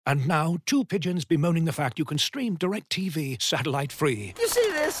And now, two pigeons bemoaning the fact you can stream DirecTV satellite-free. You see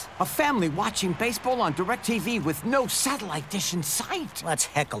this? A family watching baseball on DirecTV with no satellite dish in sight. Let's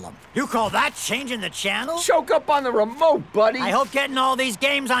heckle them. You call that changing the channel? Choke up on the remote, buddy. I hope getting all these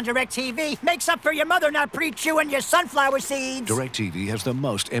games on DirecTV makes up for your mother not pre-chewing your sunflower seeds. DirecTV has the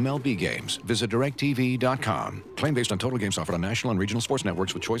most MLB games. Visit DirecTV.com. Claim based on total games offered on national and regional sports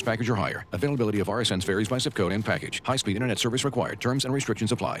networks with choice package or higher. Availability of RSNs varies by zip code and package. High-speed internet service required. Terms and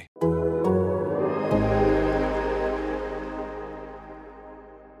restrictions apply.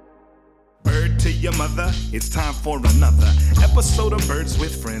 Bird to your mother, it's time for another episode of Birds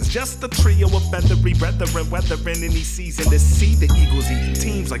with Friends. Just a trio of feathery brethren weathering any season to see the Eagles eating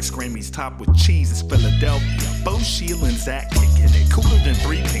teams like Scrammy's top with cheese. It's Philadelphia, Bo, Sheila, and Zach kicking it cooler than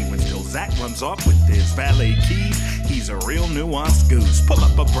three penguins till Zach runs off with his valet keys. He's a real nuanced goose. Pull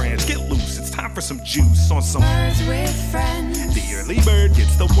up a branch, get loose. It's time for some juice on some Birds with Friends. The early bird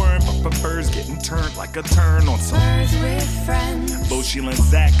gets the worm, but prefers getting turned like a turn on some Birds with Friends. Bo, Sheila, and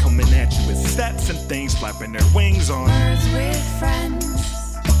Zach coming at you with stats and things flapping their wings on Birds with Friends.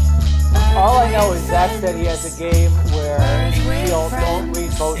 All I know is Zach said he has a game where he'll don't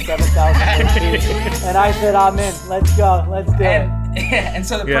read both 7,000 and I said I'm in. Let's go. Let's do it. And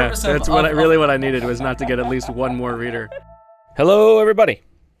so the purpose that's what I needed was not to get at least one more reader. Hello, everybody,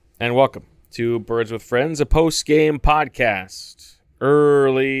 and welcome to Birds with Friends, a post-game podcast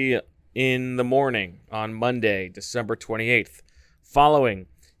early in the morning on Monday, December 28th, following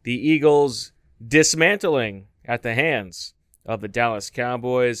the Eagles' dismantling at the hands of the Dallas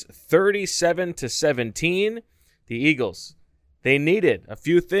Cowboys, 37-17. The Eagles, they needed a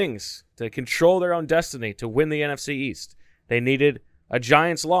few things to control their own destiny to win the NFC East. They needed a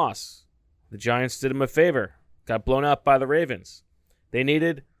Giants loss. The Giants did them a favor, got blown out by the Ravens. They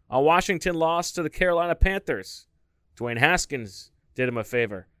needed a Washington loss to the Carolina Panthers. Dwayne Haskins did them a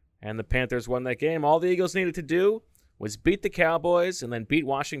favor, and the Panthers won that game. All the Eagles needed to do was beat the Cowboys and then beat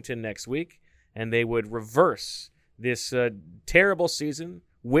Washington next week, and they would reverse this terrible season,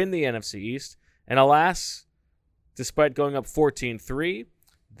 win the NFC East. And alas, despite going up 14-3,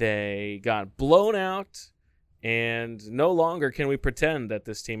 they got blown out, and no longer can we pretend that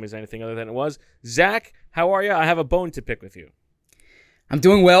this team is anything other than it was. Zach, how are you? I have a bone to pick with you. I'm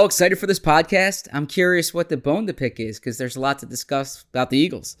doing well, excited for this podcast. I'm curious what the bone to pick is because there's a lot to discuss about the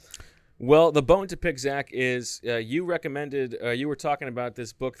Eagles. Well, the bone to pick, Zach, is you recommended, you were talking about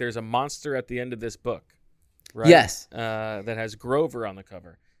this book. There's a monster at the end of this book, right? Yes. That has Grover on the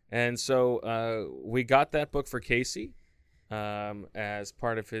cover. And so we got that book for Casey as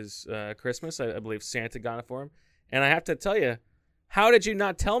part of his Christmas. I believe Santa got it for him. And I have to tell you, how did you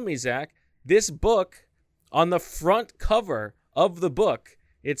not tell me, Zach, this book, on the front cover of the book,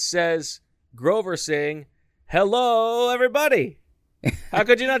 it says Grover saying, "Hello, everybody." How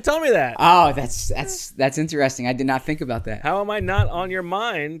could you not tell me that? Oh, that's interesting. I did not think about that. How am I not on your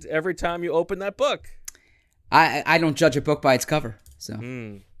mind every time you open that book? I don't judge a book by its cover. So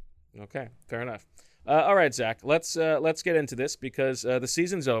Okay, fair enough. All right, Zach, let's get into this because the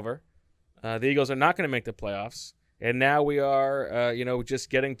season's over. The Eagles are not going to make the playoffs, and now we are, just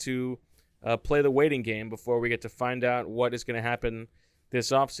getting to play the waiting game before we get to find out what is going to happen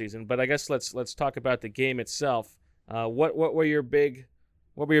this offseason. But I guess let's talk about the game itself. What were your big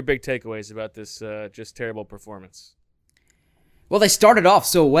takeaways about this just terrible performance? Well, they started off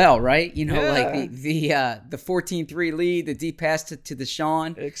so well, right? Like the 14-3 lead, the deep pass to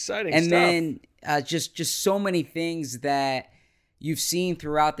Deshaun. Exciting and stuff. And then just so many things that you've seen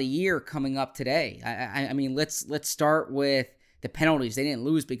throughout the year coming up today. I mean, let's start with the penalties. They didn't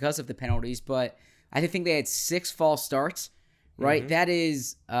lose because of the penalties, but I think they had 6 false starts. Right, that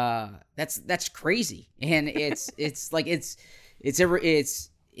is that's crazy, and it's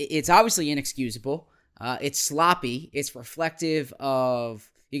obviously inexcusable. It's sloppy. It's reflective of,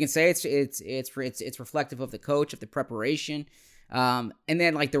 you can say it's reflective of the coach, of the preparation, and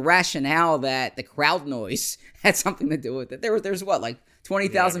then like the rationale that the crowd noise had something to do with it. There's what, like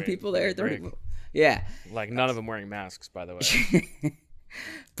 20,000 people there. Yeah, like none of them wearing masks, by the way.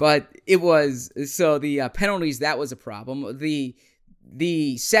 But it was, so the penalties, that was a problem.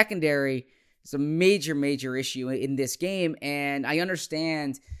 The secondary is a major issue in this game, and I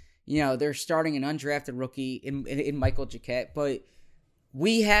understand, they're starting an undrafted rookie in Michael Jacquet, but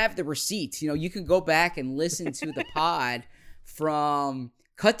we have the receipts. You can go back and listen to the pod from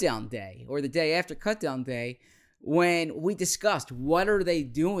Cutdown Day or the day after Cutdown Day when we discussed what are they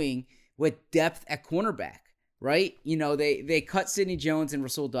doing with depth at cornerback. Right? They cut Sidney Jones and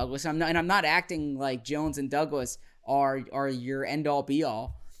Rasul Douglas. I'm not acting like Jones and Douglas are your end all be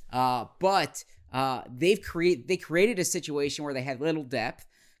all. But they created a situation where they had little depth.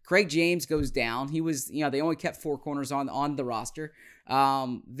 Craig James goes down. He was, they only kept 4 corners on the roster.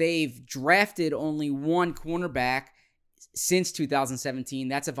 They've drafted only 1 cornerback since 2017.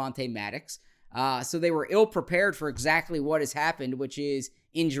 That's Avonte Maddox. So they were ill prepared for exactly what has happened, which is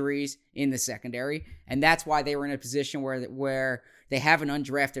injuries in the secondary, and that's why they were in a position where they have an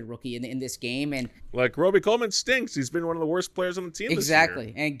undrafted rookie in this game. And like Roby Coleman stinks. He's been one of the worst players on the team exactly,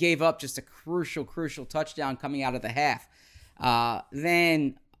 this year. And gave up just a crucial touchdown coming out of the half.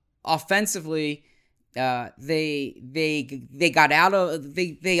 Then offensively, they got out of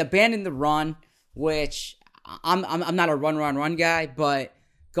they abandoned the run, which I'm not a run guy, but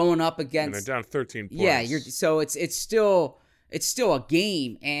going up against, and they're down 13 points. Yeah, so it's still a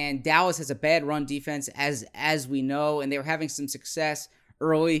game, and Dallas has a bad run defense as we know, and they were having some success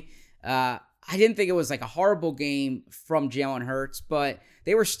early. I didn't think it was like a horrible game from Jalen Hurts, but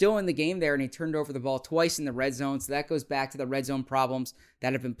they were still in the game there, and he turned over the ball twice in the red zone, so that goes back to the red zone problems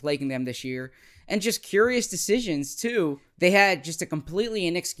that have been plaguing them this year. And just curious decisions, too. They had just a completely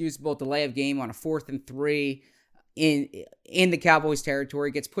inexcusable delay of game on a 4th and 3 in the Cowboys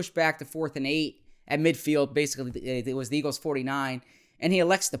territory, gets pushed back to 4th and 8 at midfield. Basically, it was the Eagles 49, and he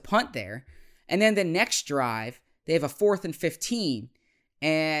elects to punt there. And then the next drive, they have a 4th and 15,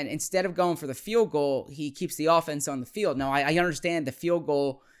 and instead of going for the field goal, he keeps the offense on the field. Now, I understand the field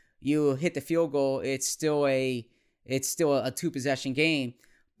goal, you hit the field goal, it's still a 2-possession game,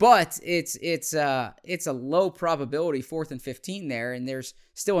 but it's a low probability 4th and 15 there, and there's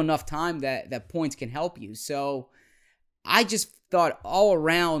still enough time that points can help you. So I just thought all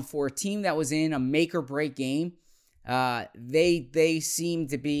around, for a team that was in a make or break game, they seemed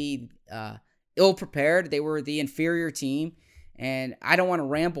to be ill prepared. They were the inferior team, and I don't want to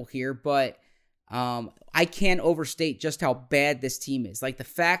ramble here, but I can't overstate just how bad this team is. Like, the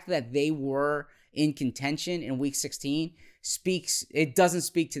fact that they were in contention in Week 16 doesn't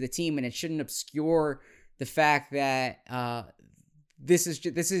speak to the team, and it shouldn't obscure the fact that this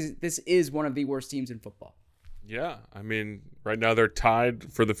is one of the worst teams in football. Yeah, I mean, right now they're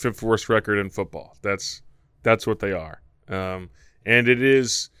tied for the 5th worst record in football. That's what they are, and it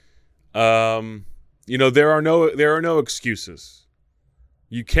is, there are no excuses.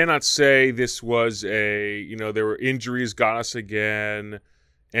 You cannot say this was there were injuries got us again,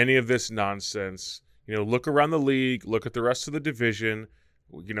 any of this nonsense. Look around the league, look at the rest of the division.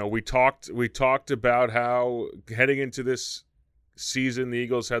 We talked about how heading into this season, the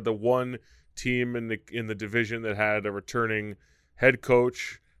Eagles had the one team in the division that had a returning head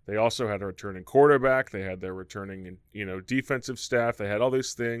coach. They also had a returning quarterback. They had their returning, defensive staff. They had all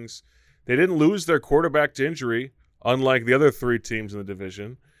these things. They didn't lose their quarterback to injury, unlike the other 3 teams in the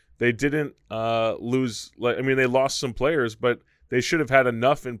division. They didn't lose. They lost some players, but they should have had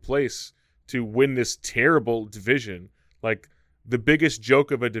enough in place to win this terrible division. Like, the biggest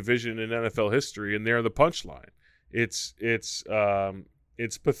joke of a division in NFL history, and they're the punchline. It's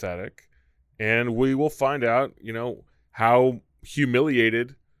pathetic, and we will find out, how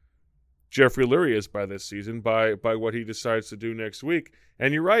humiliated Jeffrey Lurie is by this season, by what he decides to do next week.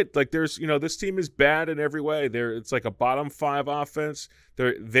 And you're right, like, there's, this team is bad in every way. It's like a bottom 5 offense.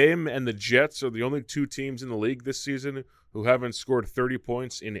 Them and the Jets are the only 2 teams in the league this season who haven't scored 30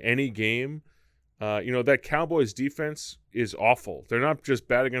 points in any game. That Cowboys defense is awful. They're not just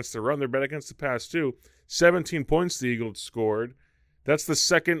bad against the run, they're bad against the pass too. 17 points the Eagles scored. That's the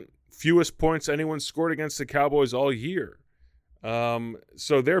second fewest points anyone scored against the Cowboys all year.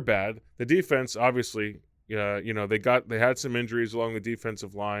 So they're bad. The defense, obviously, they had some injuries along the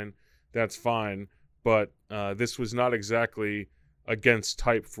defensive line. That's fine. But this was not exactly against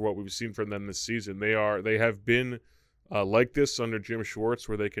type for what we've seen from them this season. They have been like this under Jim Schwartz,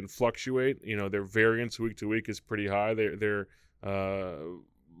 where they can fluctuate. Their variance week to week is pretty high. They're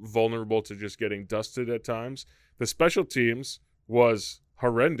vulnerable to just getting dusted at times. The special teams was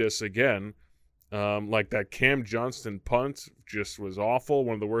horrendous again. Like that Cam Johnston punt just was awful,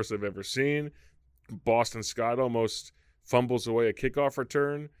 one of the worst I've ever seen. Boston Scott almost fumbles away a kickoff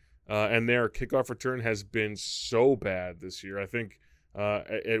return, and their kickoff return has been so bad this year. I think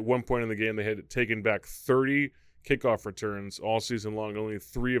at one point in the game they had taken back 30 kickoff returns all season long. Only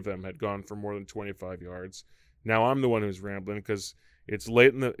 3 of them had gone for more than 25 yards. Now I'm the one who's rambling because it's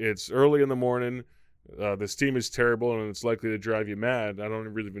early in the morning. This team is terrible, and it's likely to drive you mad. I don't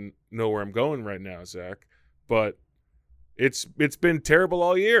really even know where I'm going right now, Zach. But it's been terrible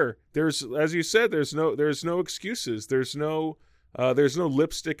all year. There's, as you said, there's no excuses. There's no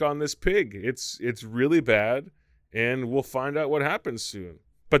lipstick on this pig. It's really bad, and we'll find out what happens soon.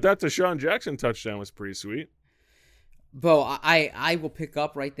 But that Deshaun Jackson touchdown was pretty sweet. Bo, I will pick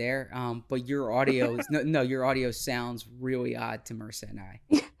up right there. But your audio your audio sounds really odd to Marissa and I.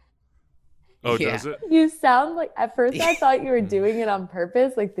 Oh, Yeah. does it? You sound like, at first I thought you were doing it on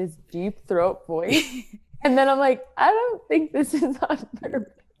purpose, like this deep throat voice. And then I'm like, I don't think this is on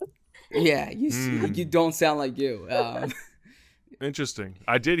purpose. Yeah, you don't sound like you. Interesting.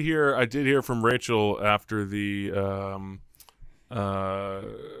 I did hear from Rachel after the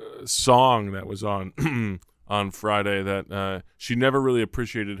song that was on on Friday that she never really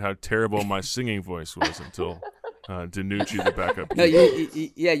appreciated how terrible my singing voice was until DiNucci, the backup. No,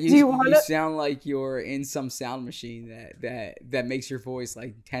 you sound like you're in some sound machine that makes your voice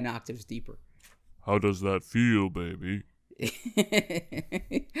like 10 octaves deeper. How does that feel, baby?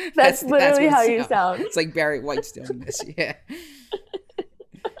 That's literally what how it you sound. It's like Barry White's doing this. Yeah.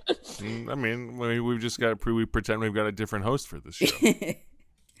 I mean, we've just we pretend we've got a different host for this show.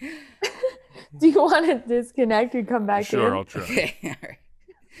 Do you want to disconnect and come back in? Sure, I'll try. Okay. All right.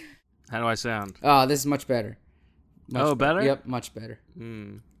 How do I sound? Oh, this is much better. Better? Yep, much better.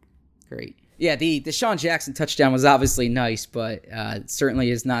 Great. Yeah, the Deshaun Jackson touchdown was obviously nice, but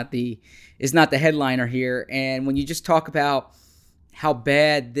certainly is not the headliner here. And when you just talk about how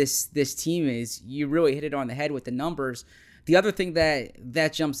bad this team is, you really hit it on the head with the numbers. The other thing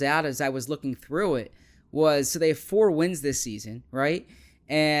that jumps out as I was looking through it was, so they have 4 wins this season, right?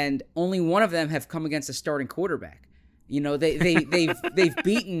 And only one of them have come against a starting quarterback. You know, they've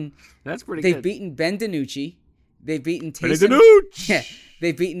beaten. That's pretty They've good. beaten Ben DiNucci. They've beaten Benny Taysom. DiNucci! Yeah,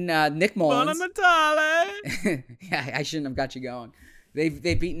 they've beaten Nick Mullins. Natale! Yeah, I shouldn't have got you going. They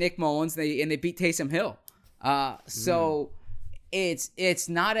beat Nick Mullins. They beat Taysom Hill. So it's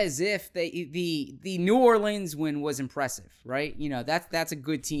not as if the New Orleans win was impressive, right? You know, that's a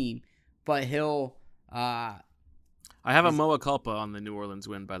good team, but Hill. I have a Moa Culpa on the New Orleans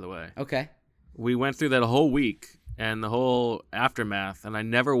win, by the way. Okay. We went through that whole week and the whole aftermath, and I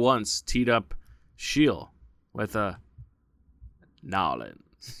never once teed up Sheil with a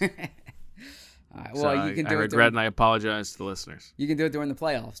Nolans. All right, well, So you can I do it. regret and I apologize to the listeners. You can do it during the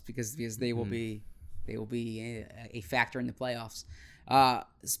playoffs because they will be a factor in the playoffs.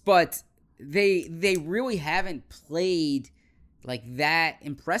 But they really haven't played like that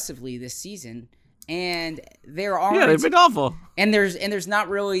impressively this season, and there aren't. Yeah, they've been awful. And there's not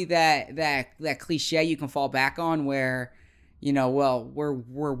really that cliche you can fall back on where, you know, well, we're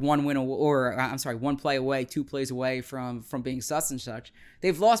one win or I'm sorry, 1 play away, 2 plays away from being such and such.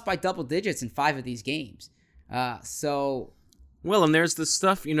 They've lost by double digits in 5 of these games. So. Well, and there's the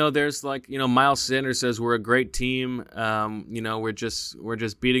stuff, you know, there's like, you know, Miles Sanders says we're a great team. You know, we're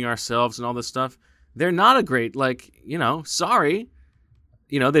just beating ourselves and all this stuff. They're not a great, like, you know, sorry.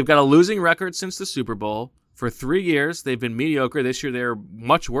 You know, they've got a losing record since the Super Bowl. For 3 years, they've been mediocre. This year, they're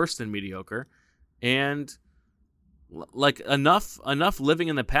much worse than mediocre. And like enough living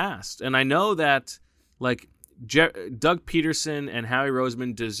in the past. And I know that like Doug Peterson and Howie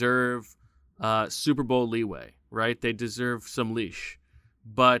Roseman deserve Super Bowl leeway, right? They deserve some leash.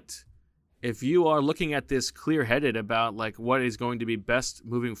 But if you are looking at this clear-headed about like what is going to be best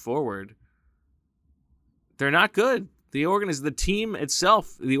moving forward, they're not good. The team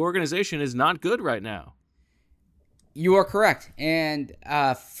itself, the organization is not good right now. You are correct. And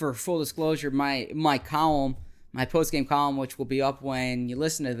for full disclosure, my column, my post-game column, which will be up when you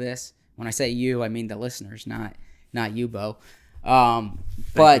listen to this. When I say you, I mean the listeners, not you, Bo.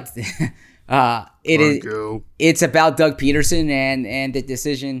 But it's about Doug Peterson and the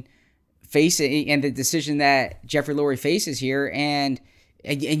decision that Jeffrey Lurie faces here, and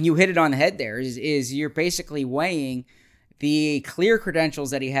you hit it on the head there. Is you're basically weighing the clear credentials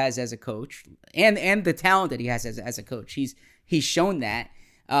that he has as a coach and the talent that he has as a coach. He's shown that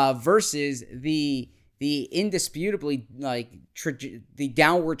versus the indisputably like the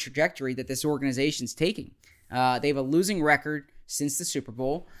downward trajectory that this organization's taking. They have a losing record since the Super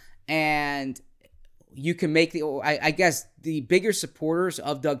Bowl, and you can make I guess the bigger supporters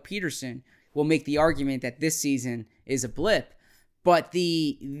of Doug Peterson will make the argument that this season is a blip, but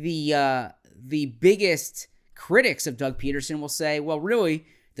the biggest critics of Doug Peterson will say, well, really,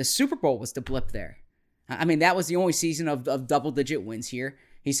 the Super Bowl was the blip there. I mean, that was the only season of double-digit wins here.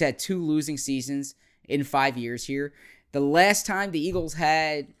 He's had 2 losing seasons in 5 years here. The last time the Eagles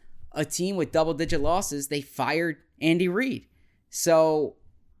had a team with double-digit losses, they fired Andy Reid. So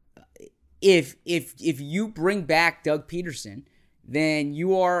if you bring back Doug Peterson, then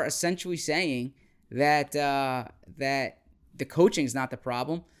you are essentially saying that that the coaching is not the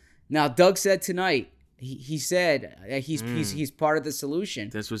problem. Now, Doug said tonight, he said he's part of the solution.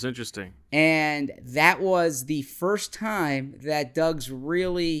 This was interesting. And that was the first time that Doug's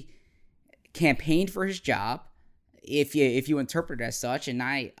really campaigned for his job, if you interpret it as such, and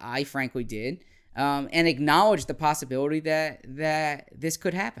I frankly did, and acknowledged the possibility that this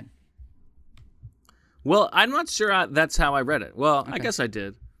could happen. Well, I'm not sure that's how I read it. Well, I guess I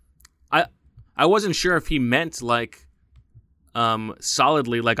did. I wasn't sure if he meant like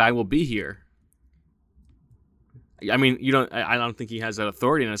solidly like I will be here. I mean, I don't think he has that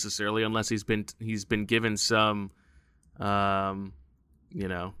authority necessarily unless he's been given some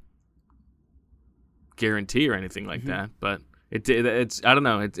guarantee or anything like that. But it's I don't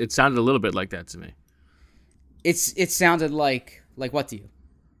know. It sounded a little bit like that to me. It sounded like what to you?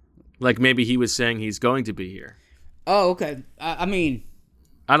 Like maybe he was saying he's going to be here. Oh, okay. I mean,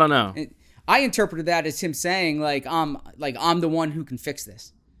 I don't know. I interpreted that as him saying like I'm the one who can fix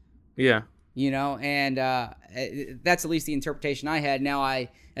this. Yeah. And that's at least the interpretation I had. Now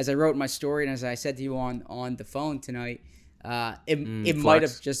as I wrote my story and as I said to you on the phone tonight, it might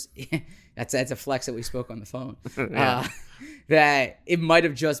have just that's a flex that we spoke on the phone. Yeah. That it might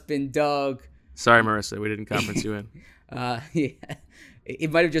have just been Doug. Sorry, Marissa, we didn't conference you in. Yeah.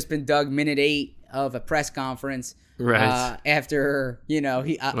 It might have just been Doug minute 8 of a press conference. Right. After,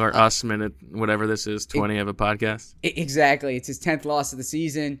 or us minute, whatever this is, 20 of a podcast. Exactly. It's his 10th loss of the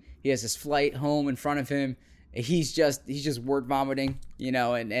season. He has his flight home in front of him. He's just word vomiting,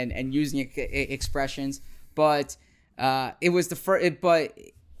 and using expressions. But it was but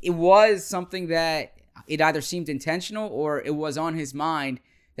it was something that it either seemed intentional or it was on his mind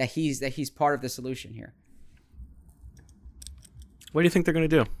that he's part of the solution here. What do you think they're going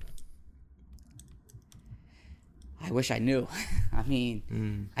to do? I wish I knew. I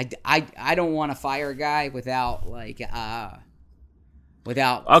mean, I don't want to fire a guy without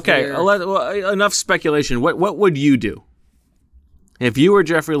Okay, enough speculation. What would you do? If you were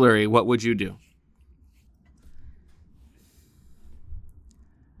Jeffrey Lurie, what would you do?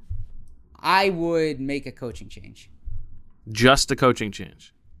 I would make a coaching change. Just a coaching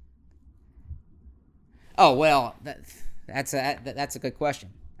change? Oh, well, that's a good question.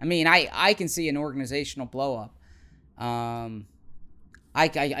 I mean, I can see an organizational blow-up. I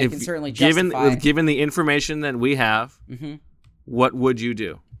can certainly justify... Given the information that we have, what would you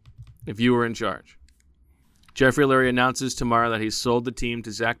do if you were in charge? Jeffrey Lurie announces tomorrow that he's sold the team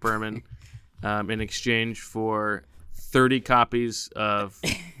to Zach Berman in exchange for 30 copies of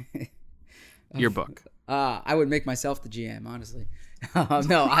your book. I would make myself the GM, honestly.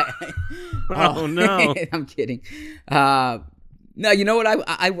 No, oh no, I'm kidding. No, you know what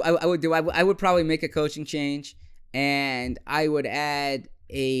I would do? I would probably make a coaching change, and I would add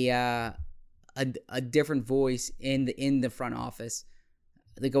a different voice in the front office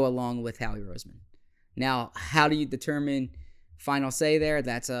to go along with Howie Roseman. Now, how do you determine final say there?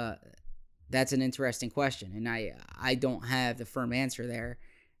 That's an interesting question, and I don't have the firm answer there.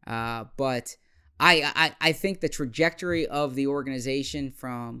 But I think the trajectory of the organization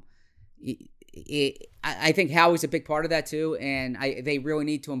from I think Howie's a big part of that too, and they really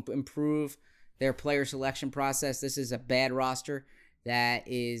need to improve their player selection process. This is a bad roster that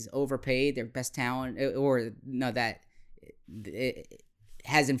is overpaid. Their best talent, that it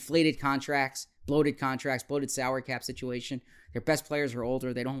has inflated contracts, bloated salary cap situation. Their best players are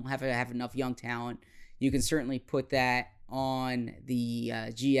older. They don't have enough young talent. You can certainly put that on the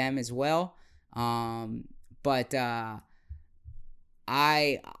GM as well. But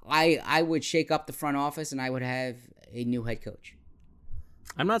I would shake up the front office and I would have a new head coach.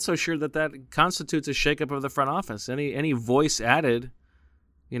 I'm not so sure that constitutes a shakeup of the front office. Any voice added,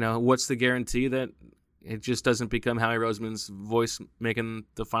 what's the guarantee that it just doesn't become Howie Roseman's voice making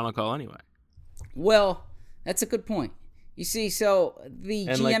the final call anyway? Well, that's a good point. You see, so the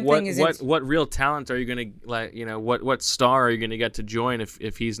and GM what, thing is what real talent are you going to what star are you going to get to join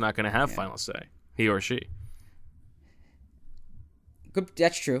if he's not going to have final say, he or she? Good,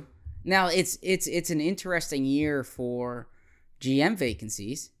 that's true. Now it's an interesting year for GM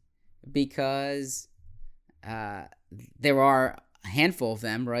vacancies because there are a handful of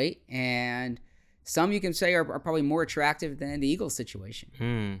them, right? And some you can say are probably more attractive than the Eagles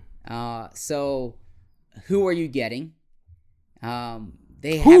situation. So who are you getting?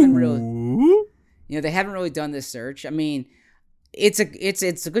 They haven't really, they haven't really done this search. I mean, it's a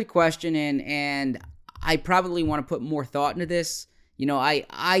good question, and I probably want to put more thought into this.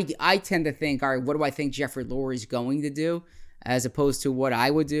 I tend to think, all right, what do I think Jeffrey Lurie's going to do, as opposed to what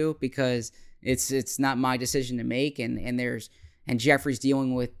I would do, because it's not my decision to make, and Jeffrey's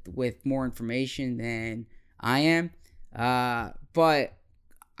dealing with more information than I am. But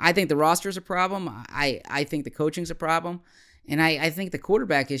I think the roster's a problem. I think the coaching's a problem. And I think the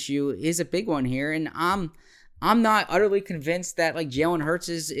quarterback issue is a big one here. And I'm not utterly convinced that like Jalen Hurts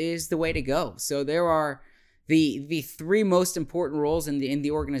is the way to go. So there are the three most important roles in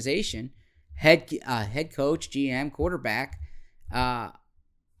the organization: head coach, GM, quarterback. I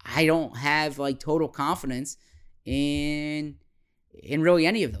I don't have like total confidence in really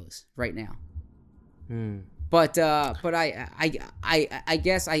any of those right now. But I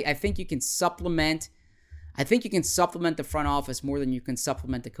guess I think you can supplement. I think you can supplement the front office more than you can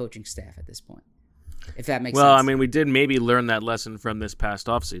supplement the coaching staff at this point, if that makes sense. Well, I mean, we did maybe learn that lesson from this past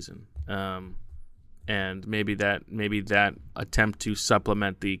offseason. And maybe that attempt to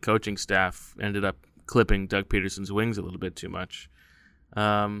supplement the coaching staff ended up clipping Doug Peterson's wings a little bit too much.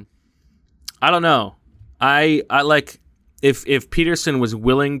 I don't know. I like if Peterson was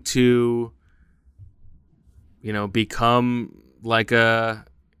willing to, become like a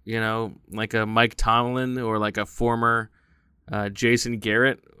Mike Tomlin or like a former Jason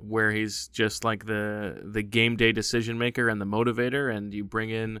Garrett, where he's just like the game day decision maker and the motivator, and you bring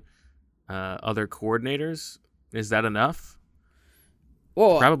in other coordinators, is that enough?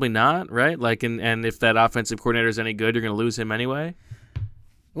 Well, probably not, right? Like, and if that offensive coordinator is any good, you're going to lose him anyway.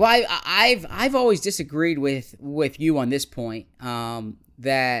 Well, I've always disagreed with you on this point.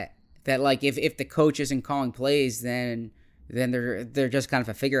 That like if the coach isn't calling plays, then they're just kind of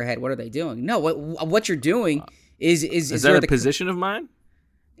a figurehead. What are they doing? No, what you're doing is that a position of mine?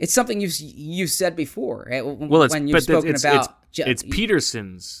 It's something you've said before. Well, it's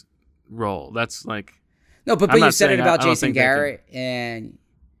Peterson's role. That's like but you said it about Jason Garrett and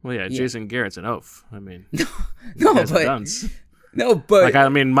Jason Garrett's an oaf. I mean,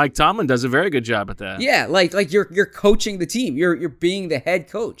 Mike Tomlin does a very good job at that. Yeah, like you're coaching the team. You're being the head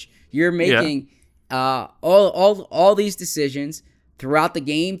coach. You're making all these decisions throughout the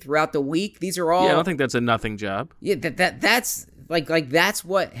game, throughout the week. These are all. Yeah, I don't think that's a nothing job. Yeah, that's that's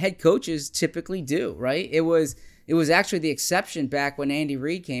what head coaches typically do, right? It was actually the exception back when Andy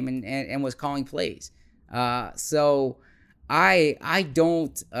Reid came and was calling plays. So I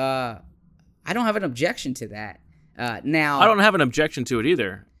don't have an objection to that. Now I don't have an objection to it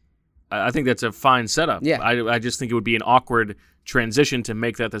either. I think that's a fine setup. Yeah. I just think it would be an awkward transition to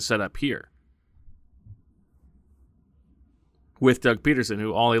make that the setup here with Doug Peterson,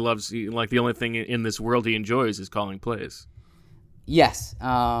 who all he loves, the only thing in this world he enjoys is calling plays. Yes.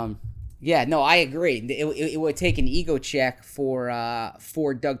 Yeah. No, I agree. It would take an ego check for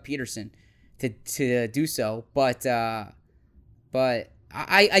Doug Peterson to do so, but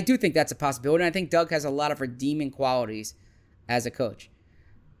I do think that's a possibility. And I think Doug has a lot of redeeming qualities as a coach.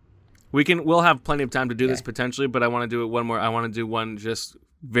 We'll have plenty of time to do this potentially, but I want to do it one more. I want to do one just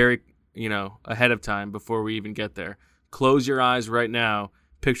very, ahead of time before we even get there. Close your eyes right now.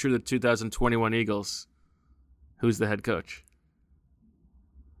 Picture the 2021 Eagles. Who's the head coach?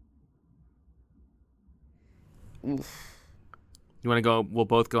 Oof. You want to go? We'll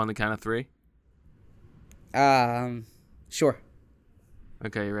both go on the count of three. Sure.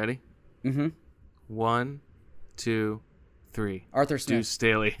 Okay, you ready? Mm-hmm. 1, 2, 3. Arthur Smith. Deuce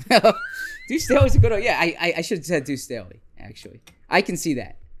Staley. Deuce Staley's a good one. Yeah, I should have said Deuce Staley, actually. I can see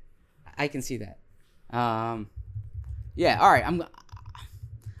that. Yeah, all right.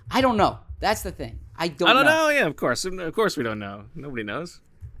 I don't know. That's the thing. I don't know. Yeah, of course we don't know. Nobody knows.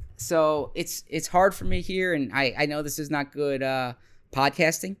 So it's hard for me here, and I know this is not good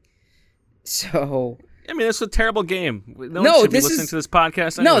podcasting. So I mean, it's a terrible game. No one should be listening to this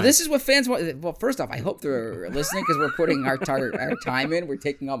podcast anyway. No, this is what fans want. Well, first off, I hope they're listening because we're putting our time in. We're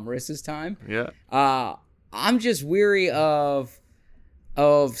taking up Marissa's time. Yeah. I'm just weary of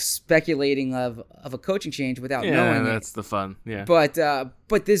speculating of a coaching change without knowing that's the fun. Yeah. But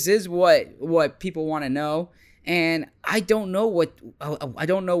this is what people want to know, and I don't know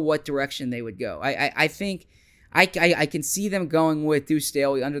what direction they would go. I think I can see them going with Deuce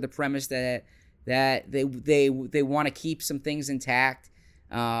Staley under the premise that they want to keep some things intact,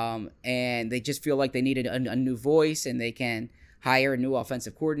 and they just feel like they needed a new voice, and they can hire a new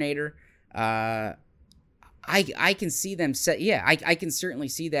offensive coordinator. I can see them I can certainly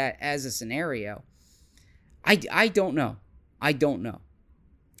see that as a scenario. I don't know. Of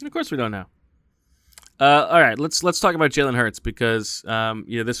course we don't know. All right, let's talk about Jalen Hurts because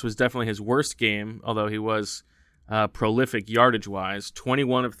this was definitely his worst game, although he was prolific yardage-wise.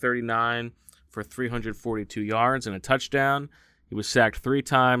 21 of 39 for 342 yards and a touchdown. He was sacked 3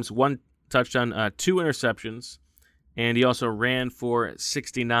 times, 1 touchdown, 2 interceptions, and he also ran for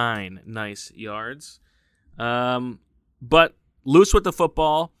 69 nice yards. But loose with the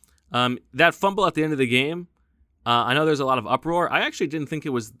football. That fumble at the end of the game, I know there's a lot of uproar. I actually didn't think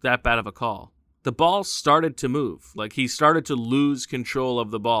it was that bad of a call. The ball started to move. Like, he started to lose control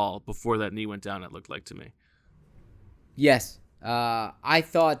of the ball before that knee went down, it looked like to me. Yes. I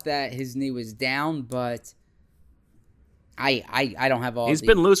thought that his knee was down, but I don't have all. He's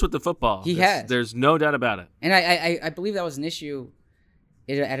been loose with the football. He has. There's no doubt about it. And I believe that was an issue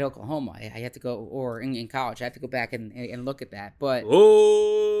at Oklahoma. I have to go, or in college, I have to go back and look at that. But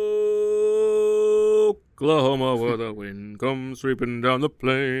Oklahoma, where the wind comes sweeping down the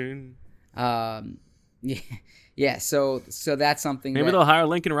plain. Yeah. So that's something. Maybe they'll hire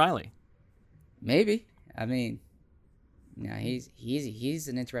Lincoln Riley. Maybe. I mean, yeah, he's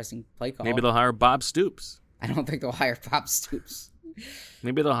an interesting play caller. Maybe they'll hire Bob Stoops. I don't think they'll hire Bob Stoops.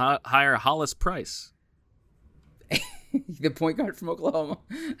 Maybe they'll hire Hollis Price. The point guard from Oklahoma.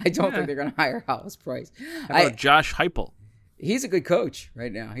 I don't think they're going to hire Hollis Price. How about Josh Heupel? He's a good coach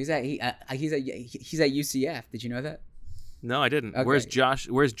right now. He's at UCF. Did you know that? No, I didn't. Okay.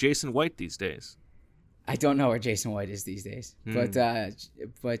 Where's Jason White these days? I don't know where Jason White is these days. But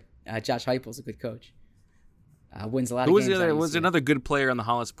Josh Heupel's a good coach. Wins a lot of games. Who was another good player on the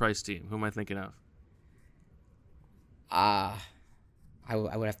Hollis Price team? Who am I thinking of? I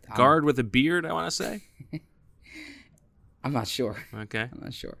would have to, guard with a beard, I want to say. I'm not sure. Okay. I'm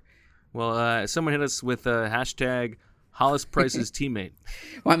not sure. Well, someone hit us with hashtag Hollis Price's teammate.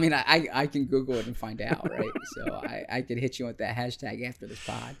 Well, I mean, I can Google it and find out, right? So I could hit you with that hashtag after this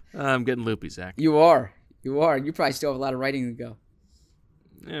pod. I'm getting loopy, Zach. You are. You probably still have a lot of writing to go.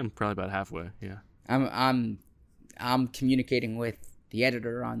 Yeah, I'm probably about halfway. Yeah. I'm communicating with the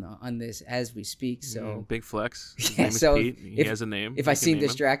editor on this as we speak. So big flex. His yeah, name is so Pete. He has a name. If I seem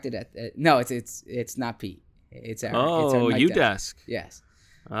distracted no, it's not Pete. It's our UDesk. Yes.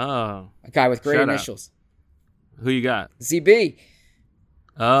 Oh. A guy with great Shout initials. Out. Who you got? ZB.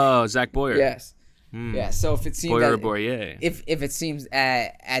 Oh, Zach Boyer. Yes. Yeah. So if it seems Boyer. if it seems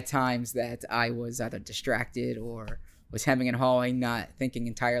at times that I was either distracted or was hemming and hawing, not thinking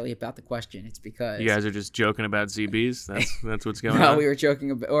entirely about the question, it's because you guys are just joking about ZBs. That's what's going on. No, we were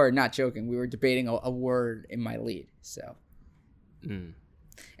joking about, or not joking. We were debating a word in my lead. So.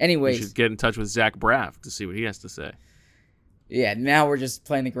 Anyways, you should get in touch with Zach Braff to see what he has to say. Yeah, now we're just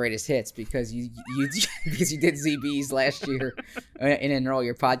playing the greatest hits because you because you did ZBs last year in an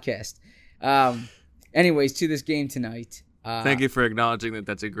earlier podcast. Anyways, to this game tonight. Thank you for acknowledging that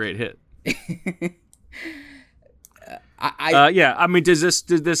that's a great hit. I mean, did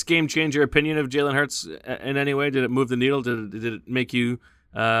this game change your opinion of Jalen Hurts in any way? Did it move the needle? Did it make you?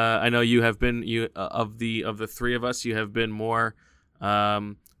 I know you have been of the three of us, you have been more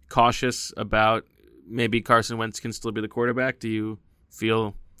cautious about maybe Carson Wentz can still be the quarterback. Do you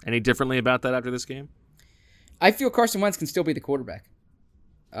feel any differently about that after this game? I feel Carson Wentz can still be the quarterback.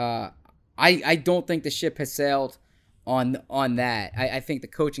 I don't think the ship has sailed on that. I think the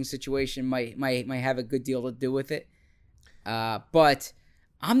coaching situation might have a good deal to do with it. But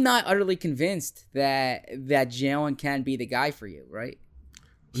I'm not utterly convinced that Jalen can be the guy for you, right?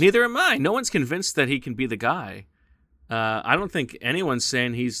 Neither am I. No one's convinced that he can be the guy. I don't think anyone's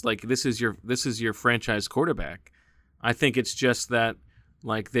saying he's like this is your franchise quarterback. I think it's just that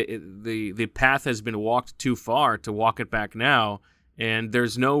like the path has been walked too far to walk it back now, and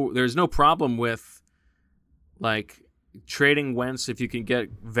there's no problem with like trading Wentz if you can get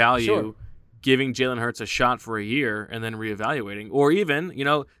value. Sure. Giving Jalen Hurts a shot for a year and then reevaluating. Or even,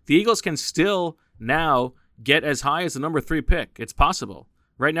 the Eagles can still now get as high as the number 3 pick. It's possible.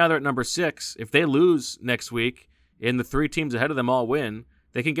 Right now they're at number 6. If they lose next week and the 3 teams ahead of them all win,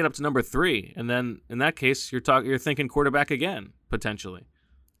 they can get up to number 3. And then in that case, you're thinking quarterback again, potentially.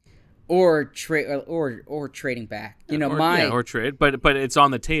 Or trading back. Or trade, but it's on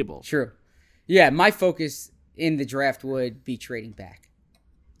the table. True. Yeah, my focus in the draft would be trading back.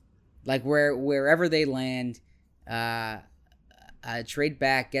 Like wherever they land, trade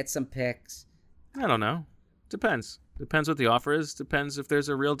back, get some picks. I don't know. Depends. Depends what the offer is. Depends if there's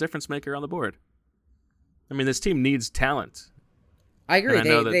a real difference maker on the board. I mean, this team needs talent. I agree.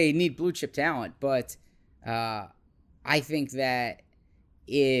 They need blue chip talent, but I think that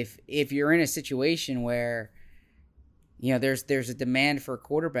if you're in a situation where there's a demand for a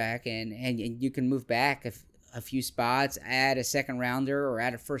quarterback and you can move back a few spots, add a second rounder or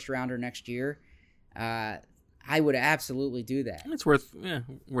add a first rounder next year, I would absolutely do that. It's worth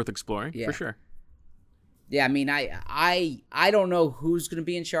exploring for sure. Yeah, I mean, I don't know who's going to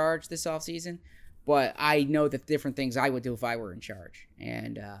be in charge this offseason, but I know the different things I would do if I were in charge,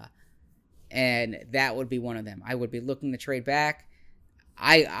 and that would be one of them. I would be looking to trade back.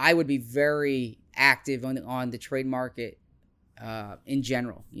 I would be very active on the trade market in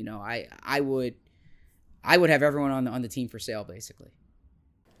general. I would have everyone on the team for sale, basically.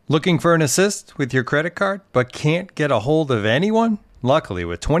 Looking for an assist with your credit card, but can't get a hold of anyone? Luckily,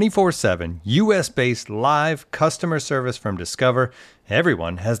 with 24/7 U.S.-based live customer service from Discover,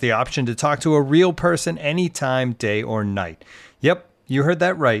 everyone has the option to talk to a real person anytime, day or night. Yep, you heard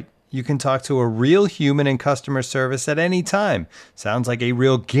that right. You can talk to a real human in customer service at any time. Sounds like a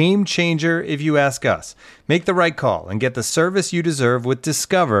real game changer if you ask us. Make the right call and get the service you deserve with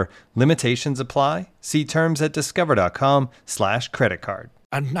Discover. Limitations apply. See terms at discover.com/creditcard.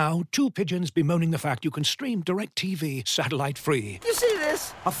 And now, two pigeons bemoaning the fact you can stream DirecTV satellite-free. You see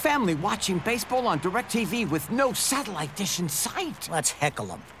this? A family watching baseball on DirecTV with no satellite dish in sight. Let's heckle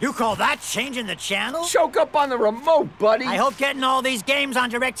them. You call that changing the channel? Choke up on the remote, buddy. I hope getting all these games on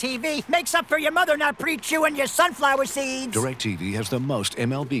DirecTV makes up for your mother not pre-chewing your sunflower seeds. DirecTV has the most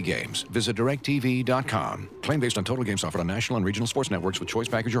MLB games. Visit DirecTV.com. Claim based on total games offered on national and regional sports networks with choice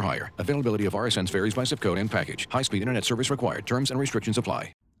package or higher. Availability of RSNs varies by zip code and package. High-speed internet service required. Terms and restrictions apply.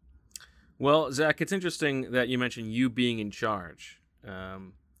 Well, Zach, it's interesting that you mentioned you being in charge,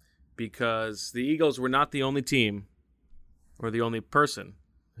 because the Eagles were not the only team or the only person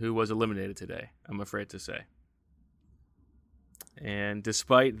who was eliminated today, I'm afraid to say. And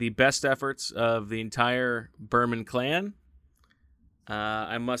despite the best efforts of the entire Berman clan,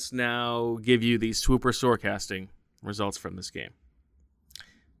 I must now give you the Swooper Sorecasting results from this game.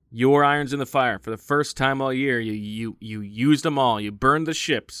 Your irons in the fire. For the first time all year, you used them all. You burned the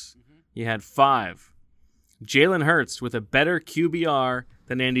ships. You had 5. Jalen Hurts with a better QBR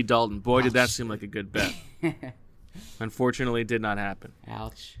than Andy Dalton. Boy, did that seem like a good bet. Unfortunately, it did not happen.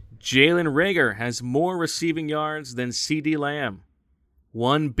 Ouch. Jalen Reagor has more receiving yards than CeeDee Lamb.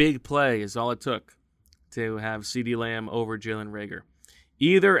 One big play is all it took to have CeeDee Lamb over Jalen Reagor.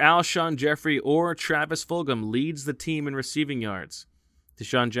 Either Alshon Jeffrey or Travis Fulgham leads the team in receiving yards.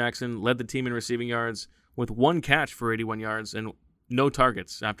 Deshaun Jackson led the team in receiving yards with 1 catch for 81 yards and no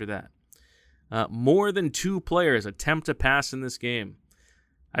targets after that. More than 2 players attempt to pass in this game.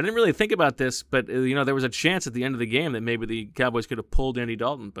 I didn't really think about this, but there was a chance at the end of the game that maybe the Cowboys could have pulled Andy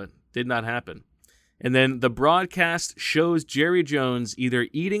Dalton, but did not happen. And then the broadcast shows Jerry Jones either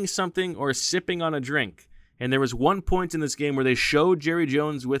eating something or sipping on a drink. And there was one point in this game where they showed Jerry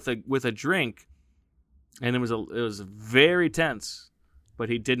Jones with a drink, and it was very tense, but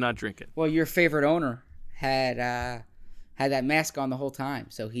he did not drink it. Well, your favorite owner had that mask on the whole time,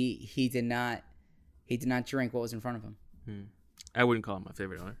 so he did not drink what was in front of him. I wouldn't call him my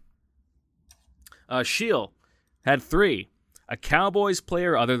favorite owner. Sheil had 3. A Cowboys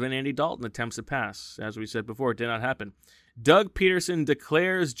player other than Andy Dalton attempts to pass. As we said before, it did not happen. Doug Peterson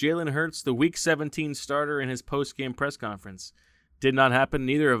declares Jalen Hurts the Week 17 starter in his post-game press conference. Did not happen.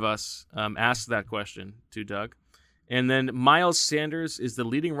 Neither of us asked that question to Doug. And then Miles Sanders is the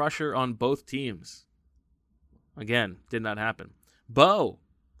leading rusher on both teams. Again, did not happen. Bo,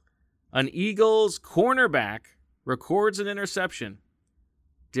 an Eagles cornerback, records an interception.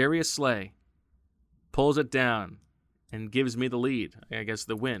 Darius Slay pulls it down and gives me the lead, I guess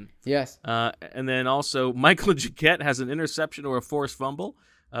the win. Yes. And then also Michael Jacquet has an interception or a forced fumble.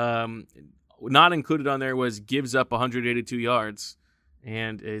 Not included on there was gives up 182 yards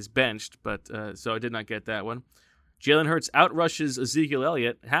and is benched, but so I did not get that one. Jalen Hurts outrushes Ezekiel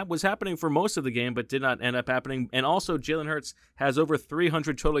Elliott. Was happening for most of the game, but did not end up happening. And also, Jalen Hurts has over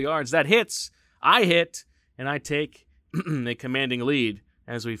 300 total yards. That hits. I hit, and I take a commanding lead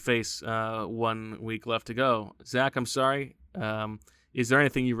as we face 1 week left to go. Zach, I'm sorry. Is there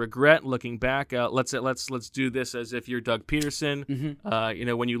anything you regret looking back? Let's do this as if you're Doug Peterson.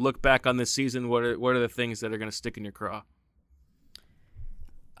 Mm-hmm. When you look back on this season, what are the things that are going to stick in your craw?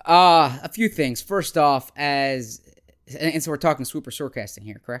 A few things. First off, and so we're talking Swooper Sorecasting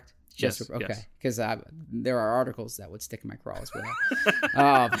here, correct? Yes. Super, okay. Because there are articles that would stick in my craw as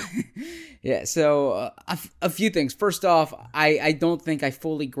well. Yeah. So a few things. First off, I don't think I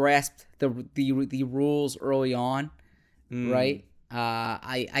fully grasped the rules early on. Right.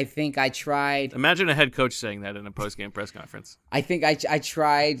 I think I tried. Imagine a head coach saying that in a post-game press conference. I think I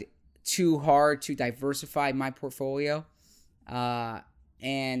tried too hard to diversify my portfolio.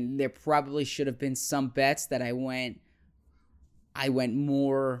 And there probably should have been some bets that I went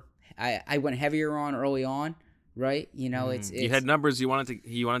heavier on early on, right? It's you had numbers you wanted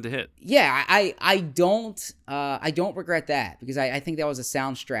to hit. Yeah, I don't regret that because I think that was a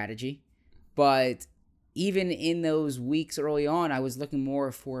sound strategy. But even in those weeks early on, I was looking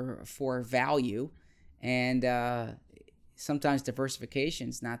more for value, and sometimes diversification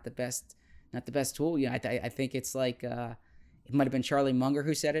is not the best tool. I think it's like. It might have been Charlie Munger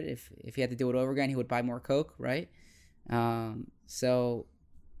who said it. If he had to do it over again, he would buy more Coke, right? So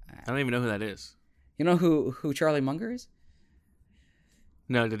I don't even know who that is. You know who Charlie Munger is?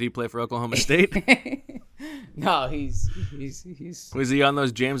 No, did he play for Oklahoma State? No, he's. Was he on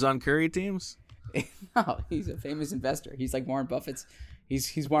those James on Curry teams? No, he's a famous investor. He's like Warren Buffett's.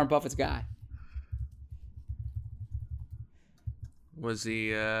 He's Warren Buffett's guy. Was he?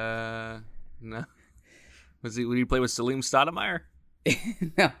 No. Was he? Would he play with Salim Stoudemire?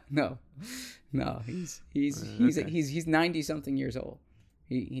 No. He's 90 something years old.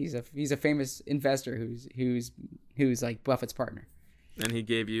 He's a famous investor who's like Buffett's partner. And he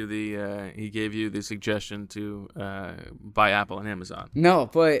gave you the suggestion to buy Apple and Amazon. No,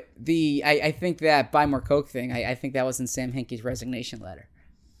 but I think that buy more Coke thing. I think that was in Sam Hinkie's resignation letter.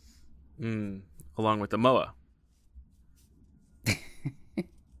 Along with the MOA.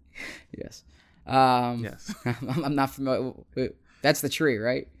 Yes. Yes. I'm not familiar. That's the tree,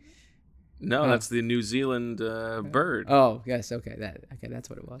 right? No, that's the New Zealand bird. Oh, yes. Okay, that's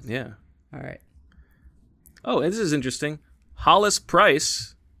what it was. Yeah. All right. Oh, this is interesting. Hollis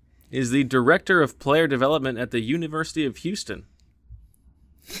Price is the director of player development at the University of Houston.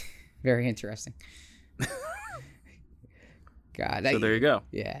 Very interesting. God. So there you go.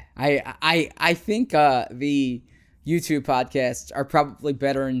 Yeah. I think the YouTube podcasts are probably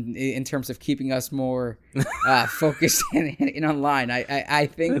better in terms of keeping us more focused and online. I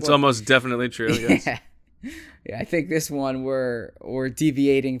think it's almost definitely true. Yes. Yeah. I think this one we're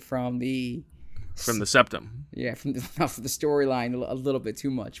deviating from the septum. Yeah, from the storyline a little bit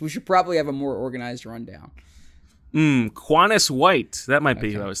too much. We should probably have a more organized rundown. Quannis White. That might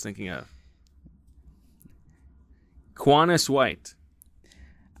be who I was thinking of. Quannis White.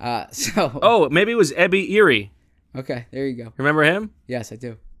 Oh, maybe it was Ebby Erie. Okay, there you go. Remember him? Yes, I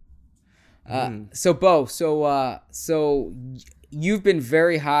do. So Bo, so you've been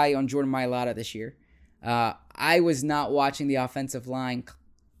very high on Jordan Mailata this year. I was not watching the offensive line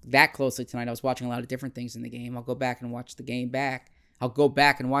that closely tonight. I was watching a lot of different things in the game. I'll go back and watch the game.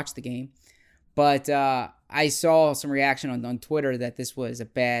 But I saw some reaction on Twitter that this was a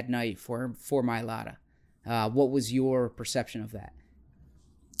bad night for Mailata. What was your perception of that?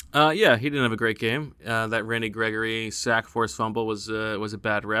 Yeah, he didn't have a great game. That Randy Gregory sack force fumble was a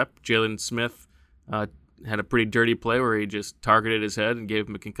bad rep. Jalen Smith had a pretty dirty play where he just targeted his head and gave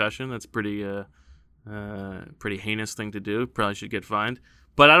him a concussion. That's pretty heinous thing to do. Probably should get fined.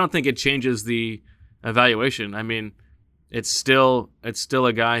 But I don't think it changes the evaluation. I mean, it's still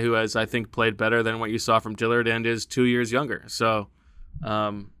a guy who has, I think, played better than what you saw from Dillard and is 2 years younger. So,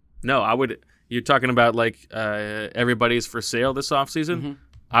 no, I would. You're talking about like everybody's for sale this offseason. Mm-hmm.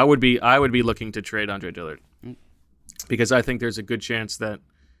 I would be looking to trade Andre Dillard because I think there's a good chance that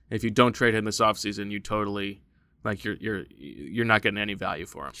if you don't trade him this offseason, you totally you're not getting any value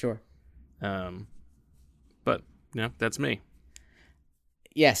for him. Sure. But that's me.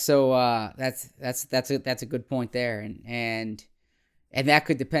 Yeah, so that's a good point there, and that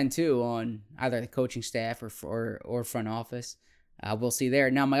could depend too on either the coaching staff or front office. We'll see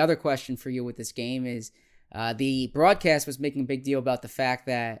there. Now, my other question for you with this game is, the broadcast was making a big deal about the fact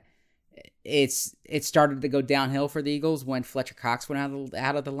that it started to go downhill for the Eagles when Fletcher Cox went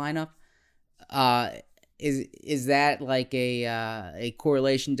out of the lineup. Is that like a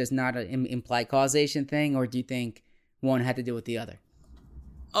correlation does not imply causation thing, or do you think one had to do with the other?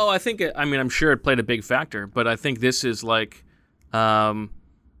 Oh, I'm sure it played a big factor, but I think this is like,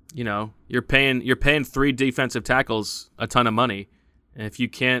 you're paying 3 defensive tackles a ton of money. And if you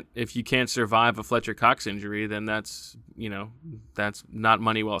can't survive a Fletcher Cox injury, then that's not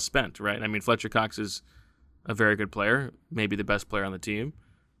money well spent, right? I mean, Fletcher Cox is a very good player, maybe the best player on the team,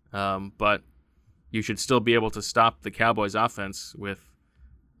 but you should still be able to stop the Cowboys' offense with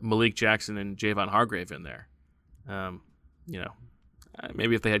Malik Jackson and Javon Hargrave in there.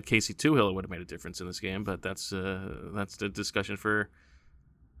 Maybe if they had Casey Toohill, it would have made a difference in this game, but that's the discussion for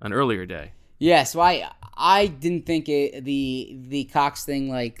an earlier day. Yeah, so I didn't think the Cox thing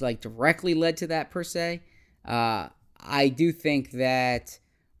like directly led to that per se. I do think that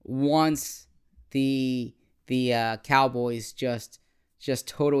once the Cowboys just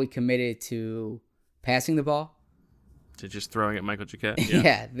totally committed to passing the ball, to just throwing at Michael Jacquet,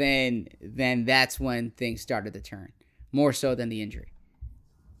 yeah, then that's when things started to turn more so than the injury.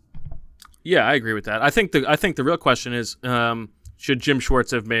 Yeah, I agree with that. I think the real question is, should Jim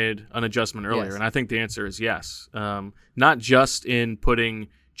Schwartz have made an adjustment earlier? Yes. And I think the answer is yes. Not just in putting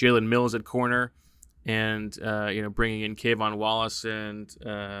Jalen Mills at corner and bringing in Kayvon Wallace and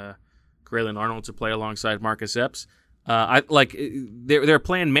Graylin Arnold to play alongside Marcus Epps. They're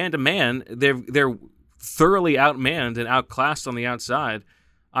playing man to man. They're thoroughly outmanned and outclassed on the outside.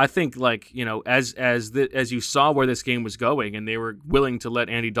 I think as you saw where this game was going, and they were willing to let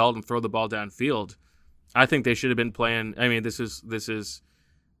Andy Dalton throw the ball downfield. I think they should have been playing. I mean, this is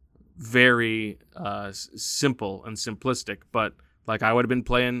very simple and simplistic, but I would have been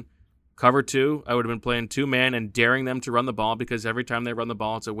playing cover 2. I would have been playing 2-man and daring them to run the ball, because every time they run the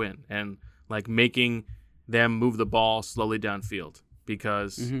ball, it's a win, and making them move the ball slowly downfield.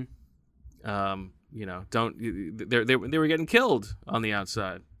 because, they were getting killed on the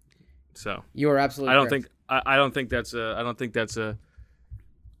outside. So you are absolutely. I don't think that's an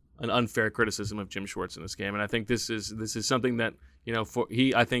unfair criticism of Jim Schwartz in this game, and I think this is something that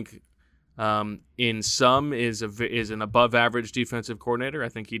I think in sum is an above average defensive coordinator. I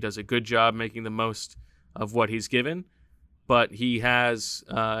think he does a good job making the most of what he's given, but he has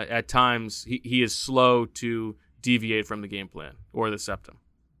at times he is slow to deviate from the game plan or the septum.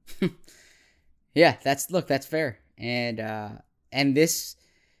 Yeah, that's fair, and this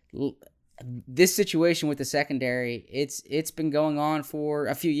situation with the secondary, it's been going on for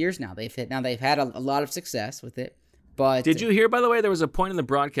a few years now. They've had a lot of success with it. But did you hear, by the way, there was a point in the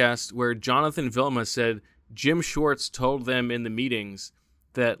broadcast where Jonathan Vilma said Jim Schwartz told them in the meetings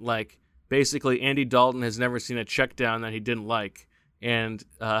that, like, basically Andy Dalton has never seen a check down that he didn't like, and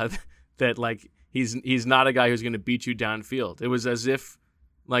that, like, he's not a guy who's going to beat you downfield. It was as if,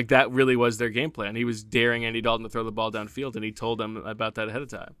 like, that really was their game plan. He was daring Andy Dalton to throw the ball downfield, and he told them about that ahead of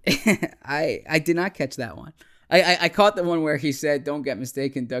time. I did not catch that one. I caught the one where he said, "Don't get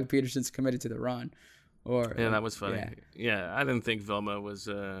mistaken, Doug Peterson's committed to the run." Yeah, that was funny. Yeah, I didn't think Vilma was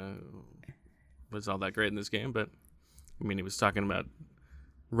all that great in this game, but I mean, he was talking about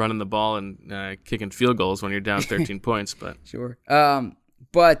running the ball and kicking field goals when you're down 13 points. But sure.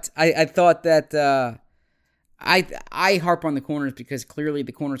 But I thought that I harp on the corners because clearly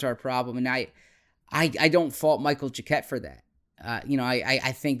the corners are a problem, and I don't fault Michael Jacquet for that.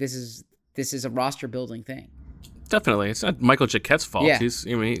 I think this is a roster building thing. Definitely, it's not Michael Jacquet's fault. Yeah.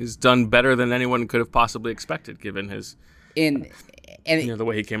 He's done better than anyone could have possibly expected, given his the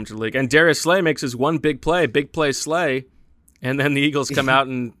way he came to the league. And Darius Slay makes his one big play Slay, and then the Eagles come out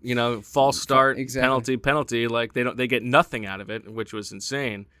and false start, exactly. penalty. Like they get nothing out of it, which was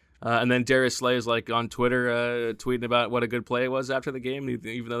insane. And then Darius Slay is like on Twitter tweeting about what a good play it was after the game,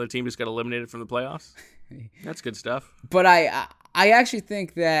 even though the team just got eliminated from the playoffs. That's good stuff. But I actually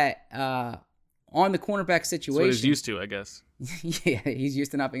think that. On the cornerback situation, that's what he's used to, I guess. Yeah, he's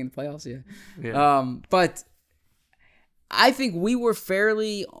used to not being in the playoffs. Yeah. But I think we were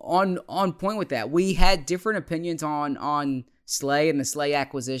fairly on point with that. We had different opinions on Slay and the Slay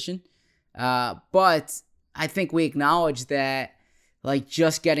acquisition, but I think we acknowledged that like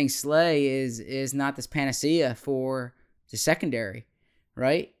just getting Slay is not this panacea for the secondary,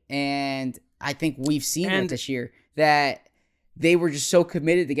 right? And I think we've seen it this year that. They were just so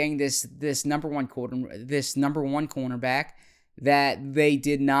committed to getting this number one cornerback that they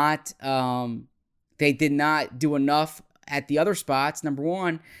did not do enough at the other spots. Number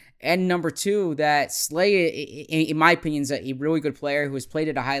one, and number two, that Slay, in my opinion, is a really good player who has played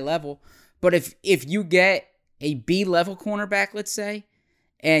at a high level. But if you get a B level cornerback, let's say,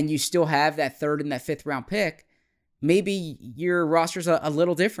 and you still have that third and that fifth round pick, maybe your roster's a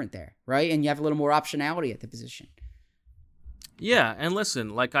little different there, right? And you have a little more optionality at the position. Yeah, and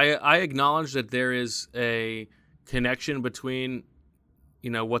listen, like I acknowledge that there is a connection between,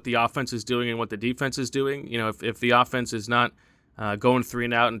 what the offense is doing and what the defense is doing. If the offense is not going 3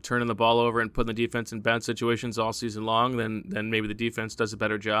 and out and turning the ball over and putting the defense in bad situations all season long, then maybe the defense does a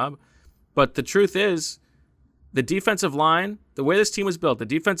better job. But the truth is, the defensive line, the way this team was built, the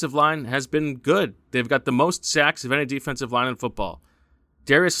defensive line has been good. They've got the most sacks of any defensive line in football.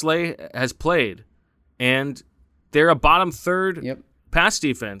 Darius Slay has played, and they're a bottom third pass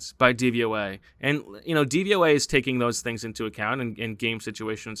defense by DVOA. And, DVOA is taking those things into account in game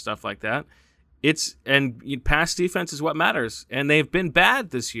situation and stuff like that. Pass defense is what matters. And they've been bad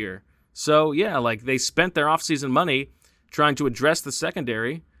this year. So, yeah, like they spent their offseason money trying to address the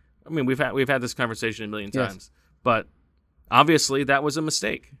secondary. I mean, we've had this conversation a million times. But obviously that was a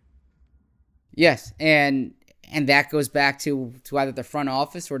mistake. Yes, and that goes back to either the front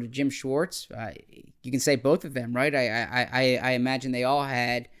office or to Jim Schwartz. You can say both of them, right? I imagine they all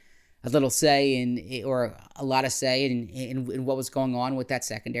had a little say or a lot of say in what was going on with that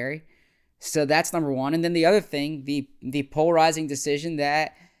secondary. So that's number one. And then the other thing, the polarizing decision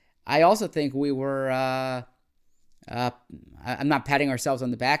that I also think we were. I'm not patting ourselves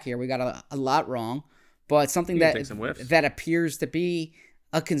on the back here. We got a lot wrong, but something that appears to be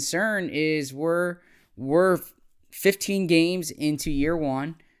a concern is we're 15 games into year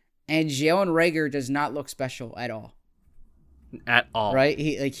one, and Jalen Reagor does not look special at all. At all, right?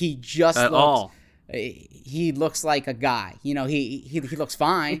 He just at all. He looks like a guy. He looks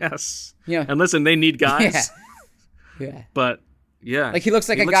fine. Yes. And listen, they need guys. Yeah. But yeah, like he looks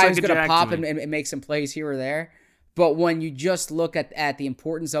like a guy who's gonna pop and make some plays here or there. But when you just look at the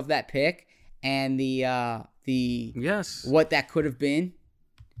importance of that pick and the what that could have been,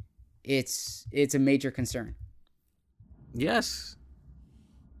 it's a major concern. Yes.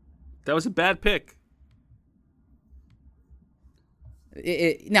 That was a bad pick.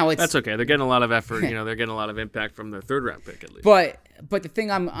 That's okay. They're getting a lot of effort. They're getting a lot of impact from their 3rd round pick at least. But the thing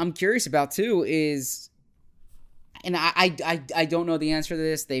I'm curious about too is, and I don't know the answer to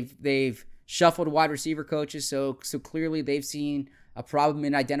this. They've shuffled wide receiver coaches, so clearly they've seen a problem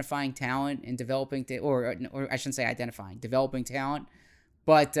in identifying talent and developing, or I shouldn't say identifying, developing talent.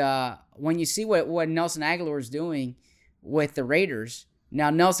 But when you see what Nelson Aguilar is doing with the Raiders, now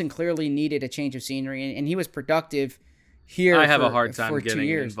Nelson clearly needed a change of scenery, and he was productive here. I have a hard time for getting 2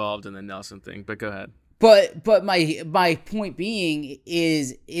 years. involved in the Nelson thing, but go ahead. But my point being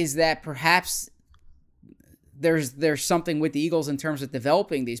is that perhaps there's something with the Eagles in terms of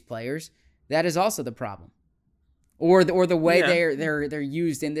developing these players that is also the problem, or the way they're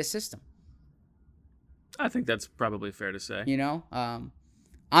used in this system. I think that's probably fair to say.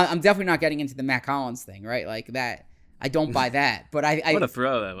 I'm definitely not getting into the Matt Collins thing, right? Like that, I don't buy that. But I what a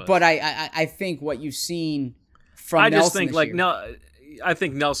throw that was. But I think what you've seen from Nelson just think this year, I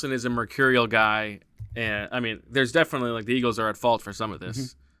think Nelson is a mercurial guy, and I mean, there's definitely the Eagles are at fault for some of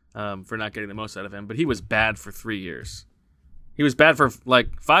this, for not getting the most out of him. But he was bad for 3 years. He was bad for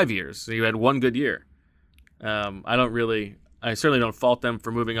 5 years. So he had one good year. I certainly don't fault them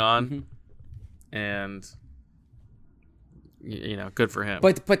for moving on, and good for him.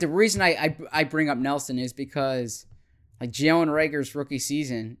 But the reason I bring up Nelson is because Jalen Reagor's rookie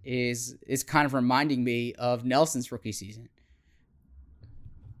season is kind of reminding me of Nelson's rookie season,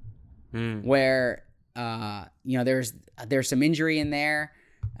 where there's some injury in there,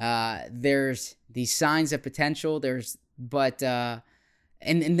 there's these signs of potential, and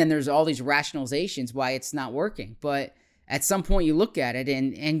then there's all these rationalizations why it's not working. But at some point you look at it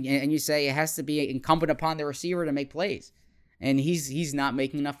and you say it has to be incumbent upon the receiver to make plays, and he's not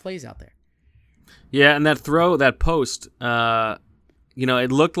making enough plays out there. Yeah, and that post,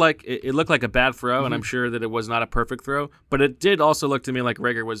 it looked like a bad throw, and I'm sure that it was not a perfect throw, but it did also look to me like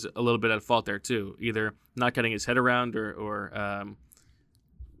Reagor was a little bit at fault there too, either not getting his head around or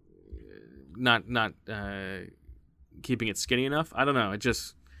not keeping it skinny enough. I don't know.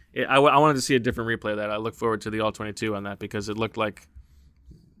 I wanted to see a different replay of that. I look forward to the All-22 on that because it looked like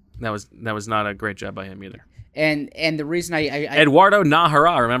that was not a great job by him either. And the reason I Eduardo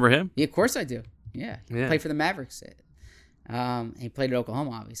Nájera, remember him? Yeah, of course I do. Yeah. He played for the Mavericks. He played at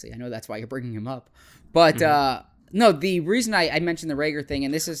Oklahoma, obviously. I know that's why you're bringing him up. But no, the reason I mentioned the Reagor thing,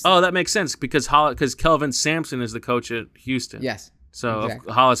 and this is... Oh, that makes sense because Kelvin Sampson is the coach at Houston. Yes. So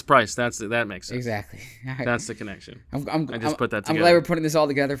exactly. Hollis Price, that makes sense. Exactly. Right. That's the connection. I just put that together. I'm glad we're putting this all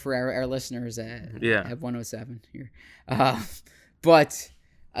together for our listeners at 107 here. But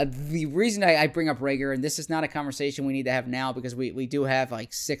the reason I bring up Reagor, and this is not a conversation we need to have now because we do have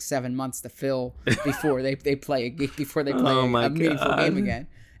 6-7 months to fill before they play a meaningful game again.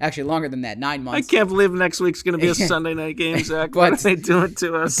 Actually, longer than that, 9 months. I can't believe next week's going to be a Sunday night game, Zach. What are they doing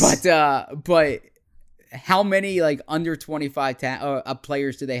to us? But how many under 25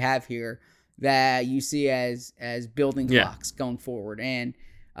 players do they have here that you see as building blocks going forward? And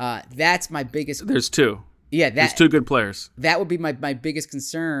that's my biggest. There's two. Yeah, there's two good players. That would be my biggest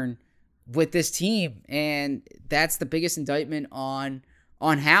concern with this team, and that's the biggest indictment on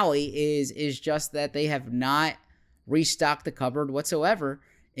Howie is just that they have not restocked the cupboard whatsoever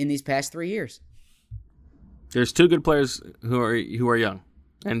in these past 3 years. There's two good players who are young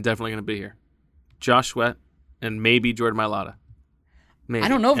and definitely going to be here. Josh Sweat and maybe Jordan Mailata. Maybe. I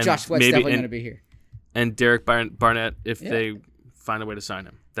don't know if Josh Sweat's definitely going to be here. And Derek Barnett if they find a way to sign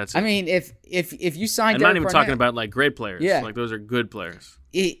him. That's it. I mean, if you sign I'm Derek not even Barnett, talking about great players. Yeah. Those are good players.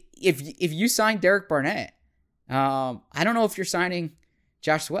 If you sign Derek Barnett, I don't know if you're signing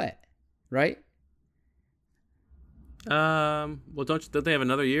Josh Sweat, right? Well, don't they have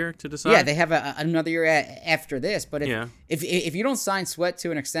another year to decide? Yeah, they have another year after this. But if you don't sign Sweat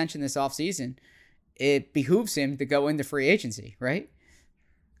to an extension this offseason, it behooves him to go into free agency, right?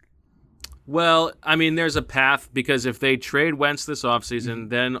 Well, I mean, there's a path because if they trade Wentz this offseason,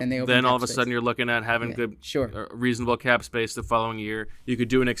 then all of a sudden you're looking at having reasonable cap space the following year. You could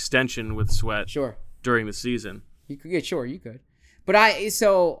do an extension with Sweat during the season. You could. But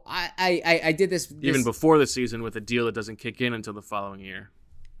I did this even before the season with a deal that doesn't kick in until the following year.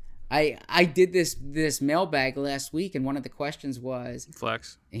 I did this mailbag last week, and one of the questions was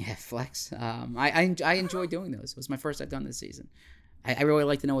flex. Yeah, flex. I enjoy doing those. It was my first I've done this season. I really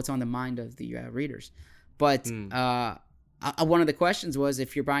like to know what's on the mind of the readers. But one of the questions was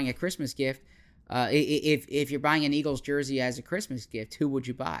if you're buying a Christmas gift, if you're buying an Eagles jersey as a Christmas gift, who would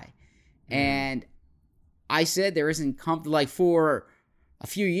you buy? And I said there isn't for a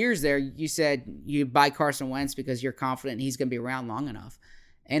few years there, you said you buy Carson Wentz because you're confident he's going to be around long enough.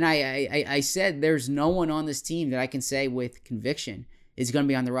 And I said there's no one on this team that I can say with conviction is going to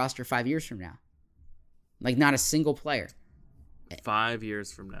be on the roster 5 years from now. Like, not a single player. 5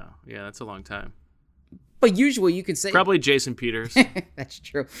 years from now. Yeah, that's a long time. But usually you can say probably Jason Peters. That's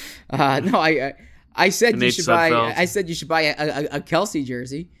true. No, I said Nate you should buy. Sudfeld. I said you should buy a Kelsey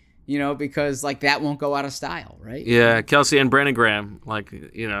jersey. Because like that won't go out of style, right? Yeah, Kelsey and Brandon Graham, like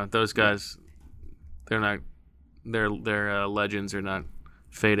those guys, they're not, their legends are not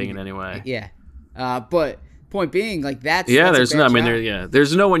fading in any way. Yeah, but point being, like that's there's no. I mean, job.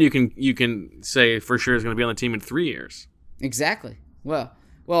 there's no one you can say for sure is going to be on the team in 3 years. Exactly. Well,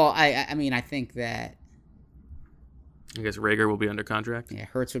 I mean, I think that. I guess Rager will be under contract. Yeah,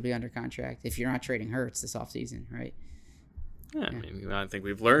 Hurts would be under contract if you're not trading Hurts this offseason, right? Yeah, I mean, I think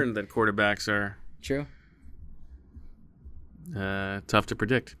we've learned that quarterbacks are true. Tough to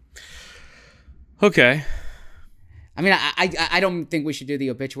predict. Okay. I mean, I don't think we should do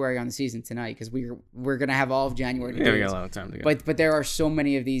the obituary on the season tonight because we're gonna have all of January to do we got this. a lot of time to go. But there are so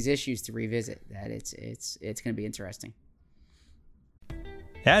many of these issues to revisit that it's gonna be interesting.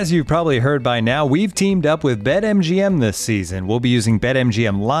 As you've probably heard by now, we've teamed up with BetMGM this season. We'll be using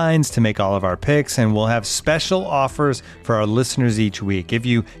BetMGM lines to make all of our picks, and we'll have special offers for our listeners each week. If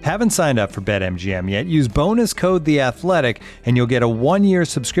you haven't signed up for BetMGM yet, use bonus code The Athletic, and you'll get a 1-year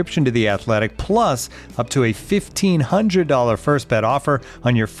subscription to The Athletic, plus up to a $1,500 first bet offer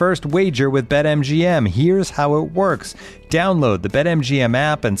on your first wager with BetMGM. Here's how it works. Download the BetMGM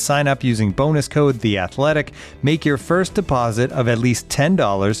app and sign up using bonus code The Athletic. Make your first deposit of at least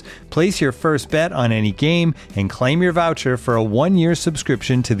 $10. Place your first bet on any game and claim your voucher for a 1-year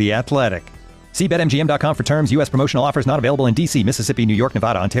subscription to The Athletic. See BetMGM.com for terms. U.S. promotional offers not available in D.C., Mississippi, New York,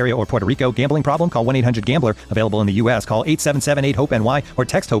 Nevada, Ontario, or Puerto Rico. Gambling problem? Call 1-800-GAMBLER. Available in the U.S. Call 877-8-HOPE-NY or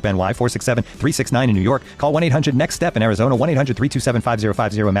text HOPE-NY 467-369 in New York. Call 1-800-NEXT-STEP in Arizona.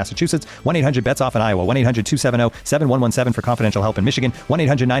 1-800-327-5050 in Massachusetts. 1-800-BETS-OFF in Iowa. 1-800-270-7117 for confidential help in Michigan.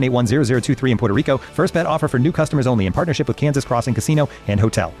 1-800-981-0023 in Puerto Rico. First bet offer for new customers only in partnership with Kansas Crossing Casino and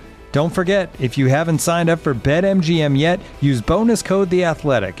Hotel. Don't forget, if you haven't signed up for BetMGM yet, use bonus code The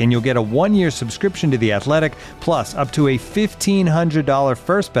Athletic, and you'll get a 1-year subscription to The Athletic, plus up to a $1,500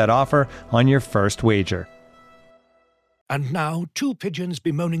 first bet offer on your first wager. And now, two pigeons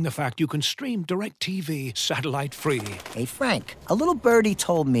bemoaning the fact you can stream DirecTV satellite-free. Hey, Frank, a little birdie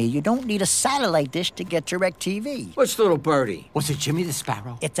told me you don't need a satellite dish to get DirecTV. Which little birdie? Was it Jimmy the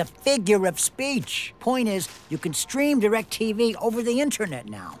Sparrow? It's a figure of speech. Point is, you can stream DirecTV over the internet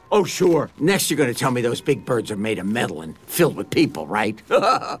now. Oh, sure. Next you're going to tell me those big birds are made of metal and filled with people, right?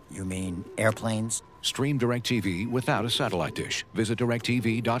 You mean airplanes? Stream DirecTV without a satellite dish. Visit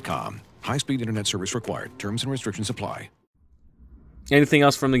DirecTV.com. High-speed internet service required. Terms and restrictions apply. Anything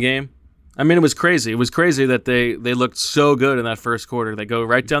else from the game? I mean, it was crazy. It was crazy that they looked so good in that first quarter. They go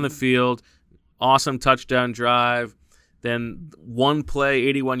right down the field, awesome touchdown drive, then one play,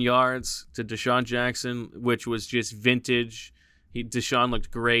 81 yards to Deshaun Jackson, which was just vintage. Deshaun looked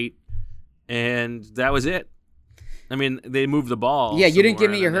great, and that was it. I mean, they moved the ball. Yeah, you didn't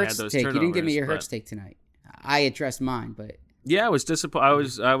give me your Hurts Hurts take. You didn't give me your Hurts take tonight. I addressed mine, but yeah, I was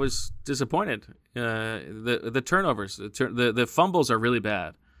disappointed. The turnovers, the fumbles are really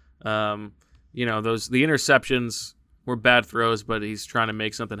bad. The interceptions were bad throws, but he's trying to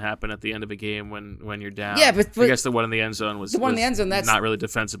make something happen at the end of a game when you're down. Yeah, but I guess the one in the end zone was that's not really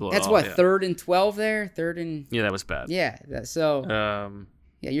defensible. That's at all. What 3rd and 12 there, 3rd and yeah, that was bad. Yeah,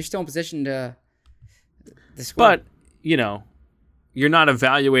 you're still in position to score. But you're not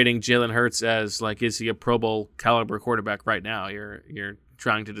evaluating Jalen Hurts as like, is he a Pro Bowl caliber quarterback right now? You're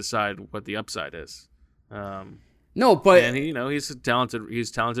trying to decide what the upside is. No, but and he's talented.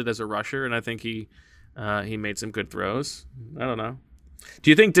 He's talented as a rusher, and I think he made some good throws. I don't know. Do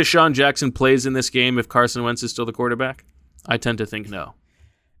you think Deshaun Jackson plays in this game if Carson Wentz is still the quarterback? I tend to think no.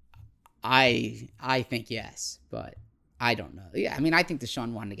 I think yes, but I don't know. Yeah, I mean, I think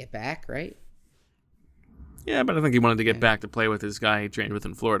Deshaun wanted to get back, right? Yeah, but I think he wanted to get back to play with his guy he trained with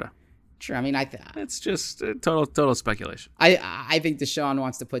in Florida. Sure, I mean, it's just total speculation. I think Deshaun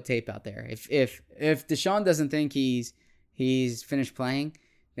wants to put tape out there. If Deshaun doesn't think he's finished playing,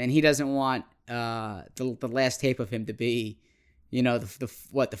 then he doesn't want the last tape of him to be, the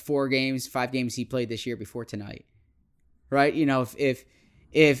 5 games he played this year before tonight, right?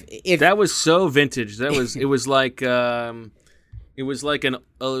 If that was so vintage, it was like a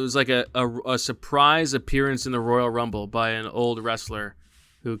surprise appearance in the Royal Rumble by an old wrestler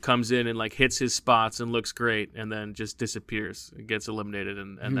who comes in and like hits his spots and looks great and then just disappears, gets eliminated,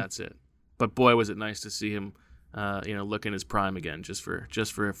 and that's it. But boy, was it nice to see him, look in his prime again, just for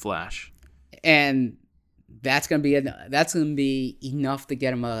a flash. And that's gonna be enough to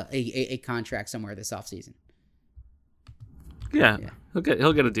get him a contract somewhere this offseason. Yeah.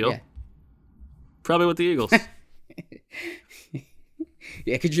 He'll get a deal. Yeah. Probably with the Eagles.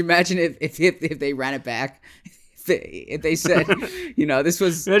 Yeah, could you imagine if they ran it back? If they said, this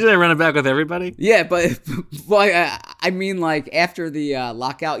was... Imagine they run it back with everybody? Yeah, but I mean, like, after the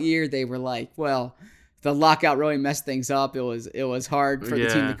lockout year, they were like, well, the lockout really messed things up. It was hard for the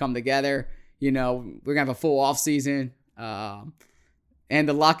team to come together. We're going to have a full offseason. And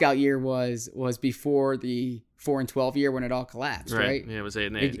the lockout year was before the 4-12 year when it all collapsed, right? Yeah, it was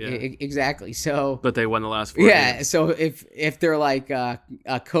 8-8. Yeah. Exactly. So, but they won the last 4 Yeah. games. So if they're like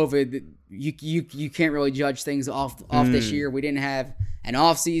COVID, you can't really judge things off this year. We didn't have an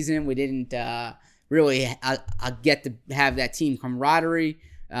off season. We didn't really get to have that team camaraderie.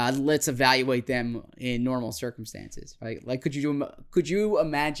 Let's evaluate them in normal circumstances, right? Like, could you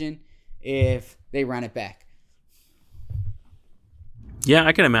imagine if they ran it back? Yeah,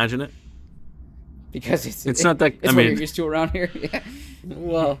 I can imagine it. Because it's not that. It's what you're used to around here. Yeah.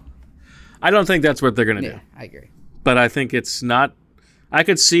 Well, I don't think that's what they're going to do. I agree. But I think it's not. I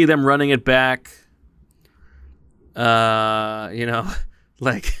could see them running it back. Like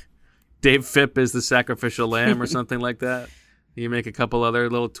Dave Phipp is the sacrificial lamb or something like that. You make a couple other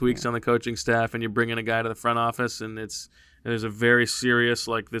little tweaks on the coaching staff, and you bring in a guy to the front office, and there's a very serious,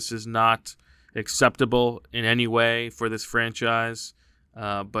 like, this is not acceptable in any way for this franchise.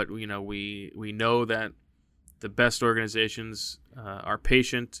 But we know that the best organizations are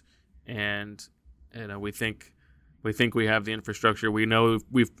patient, and we think we have the infrastructure. We know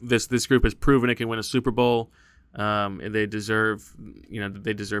this group has proven it can win a Super Bowl, and they deserve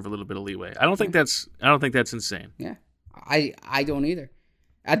a little bit of leeway. I don't think that's insane. Yeah, I don't either.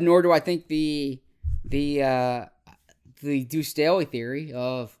 Nor do I think the Deuce Staley theory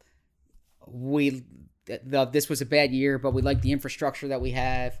of this was a bad year, but we like the infrastructure that we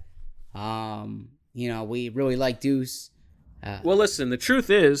have. We really like Deuce. Well, listen, the truth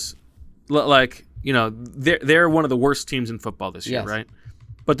is, they're one of the worst teams in football this year, right?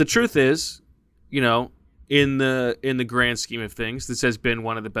 But the truth is, in the grand scheme of things, this has been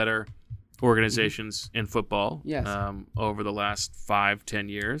one of the better organizations in football over the last 5-10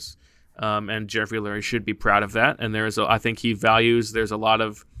 years. And Jeffrey Lurie should be proud of that. And I think he values, there's a lot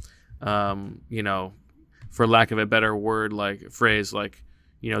of, for lack of a better phrase, the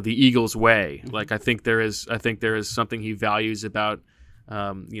Eagles way. Like, I think there is something he values about,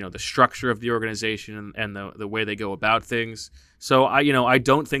 the structure of the organization and the way they go about things. So I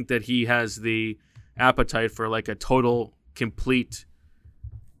don't think that he has the appetite for like a total, complete,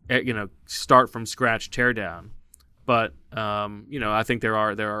 start from scratch teardown. But I think there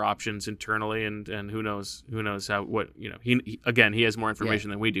are options internally, and who knows he has more information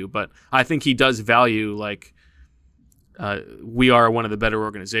than we do. But I think he does value we are one of the better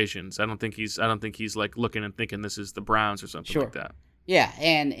organizations. I don't think he's like looking and thinking this is the Browns or something like that. Yeah,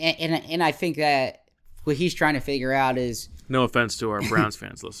 and I think that what he's trying to figure out is, no offense to our Browns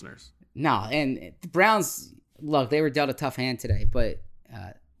fans listeners. No, and the Browns, look, they were dealt a tough hand today, but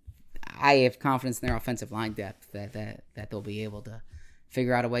I have confidence in their offensive line depth that they'll be able to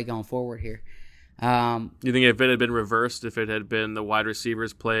figure out a way going forward here. You think if it had been reversed, if it had been the wide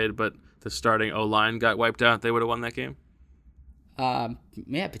receivers played, but the starting O-line got wiped out, they would have won that game?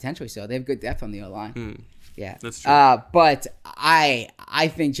 Yeah, potentially so. They have good depth on the O-line. Yeah, that's true. But I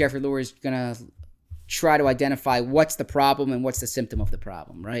think Jeffrey Lurie is gonna try to identify what's the problem and what's the symptom of the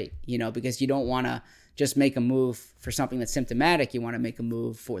problem, right? Because you don't want to just make a move for something that's symptomatic. You want to make a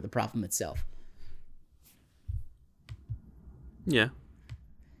move for the problem itself. Yeah,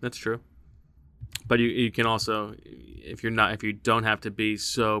 that's true. But you can also, if you don't have to be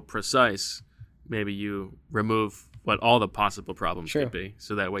so precise, maybe you remove what all the possible problems could be,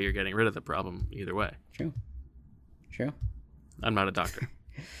 so that way you're getting rid of the problem either way. True. I'm not a doctor.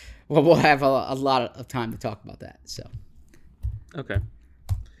 Well, we'll have a lot of time to talk about that. So, okay.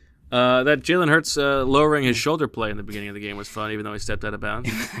 That Jalen Hurts lowering his shoulder play in the beginning of the game was fun, even though he stepped out of bounds.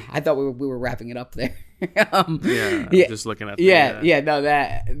 I thought we were wrapping it up there. Just looking at. No,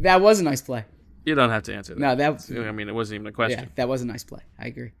 that was a nice play. You don't have to answer that. No, it wasn't even a question. Yeah, that was a nice play. I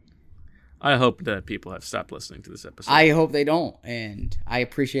agree. I hope that people have stopped listening to this episode. I hope they don't, and I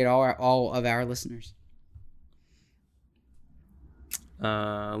appreciate all of our listeners.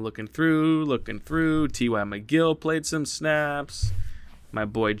 Looking through. T.Y. McGill played some snaps. My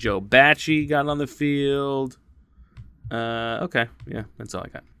boy Joe Bacci got on the field. Okay, yeah, that's all I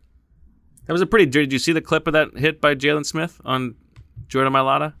got. That was did you see the clip of that hit by Jalen Smith on Jordan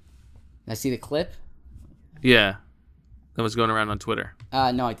Mailata? I see the clip? Yeah, that was going around on Twitter.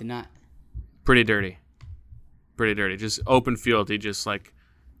 No, I did not. Pretty dirty. pretty dirty. Just open field. He just like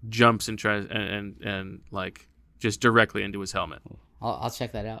jumps and tries and like just directly into his helmet. I'll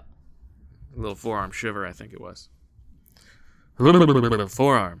check that out. A little forearm shiver, I think it was. A little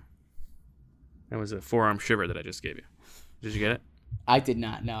forearm. That was a forearm shiver that I just gave you. Did you get it? I did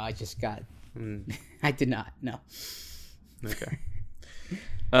not. No, I just got. I did not. No. Okay.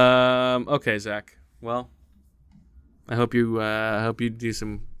 Okay, Zach. Well, I hope you do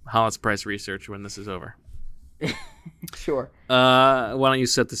some Hollis Price research when this is over. Sure. Why don't you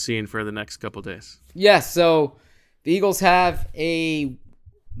set the scene for the next couple days? Yes. So the Eagles have a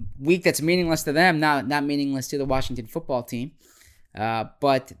week that's meaningless to them, not meaningless to the Washington football team.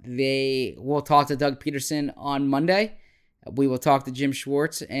 But they will talk to Doug Peterson on Monday. We will talk to Jim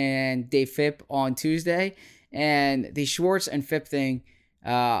Schwartz and Dave Phipp on Tuesday. And the Schwartz and Phipp thing,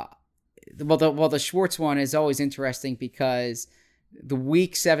 the Schwartz one is always interesting because the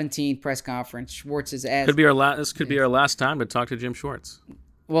Week 17 press conference, Schwartz is asked. This could be our last time to talk to Jim Schwartz.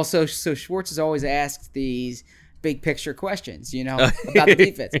 Well, so Schwartz is always asked these big picture questions, about the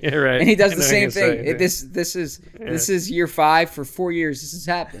defense. Yeah, right. And he does the same thing. This is year 5 for 4 years. This has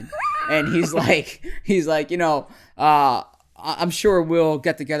happened, and he's like, I'm sure we'll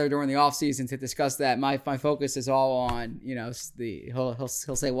get together during the offseason to discuss that. My focus is all on he'll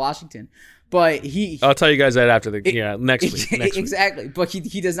say Washington, but I'll tell you guys that after next week. Exactly, but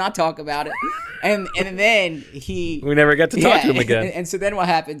he does not talk about it, and then we never get to talk to him again. And so then what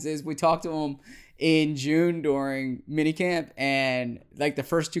happens is we talk to him in June during minicamp, and like the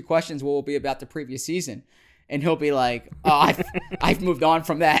first 2 questions will be about the previous season, and he'll be like, "Oh, I've moved on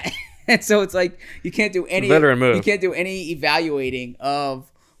from that." And so it's like you can't do any evaluating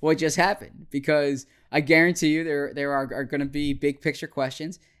of what just happened, because I guarantee you there are going to be big picture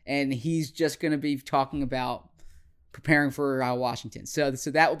questions, and he's just going to be talking about preparing for Washington. So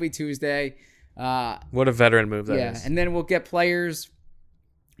that will be Tuesday. What a veteran move that is. And then we'll get players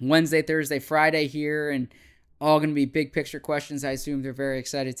Wednesday, Thursday, Friday here, and all going to be big picture questions. I assume they're very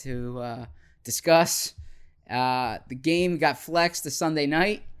excited to discuss. The game got flexed to Sunday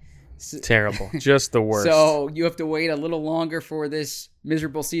night. Terrible. Just the worst. So you have to wait a little longer for this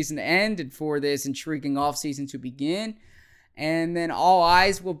miserable season to end and for this intriguing offseason to begin. And then all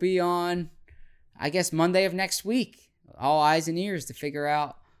eyes will be on, I guess, Monday of next week. All eyes and ears to figure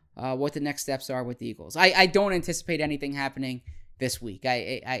out what the next steps are with the Eagles. I don't anticipate anything happening this week.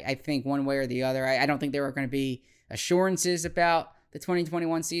 I think one way or the other. I don't think there are going to be assurances about the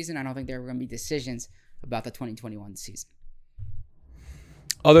 2021 season. I don't think there are going to be decisions about the 2021 season.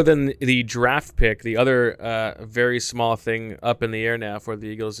 Other than the draft pick, the other very small thing up in the air now for the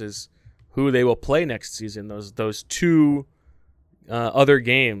Eagles is who they will play next season. Those 2 other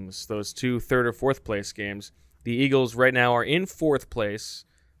games, those 2 third or fourth place games. The Eagles right now are in 4th place,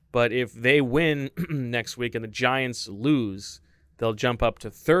 but if they win next week and the Giants lose, they'll jump up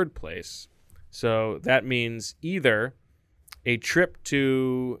to 3rd place. So that means either a trip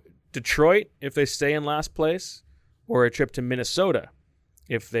to Detroit if they stay in last place, or a trip to Minnesota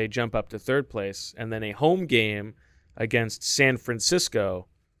if they jump up to 3rd place, and then a home game against San Francisco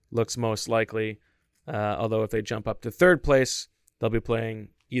looks most likely. Although if they jump up to 3rd place, they'll be playing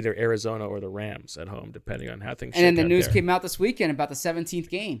either Arizona or the Rams at home, depending on how things shake out. And then the news came out this weekend about the 17th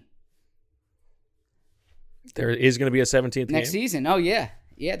game. There is going to be a 17th game next season. Oh yeah,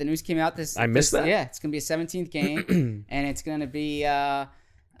 the news came out this. I missed that. Yeah, it's going to be a 17th game, and it's going to be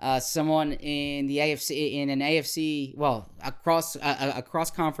someone in the AFC, in an AFC, a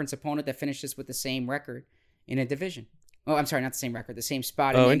cross-conference opponent that finishes with the same record in a division. Oh, I'm sorry, not the same record, the same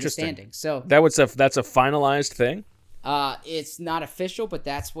spot in the standings. So that's a finalized thing? It's not official, but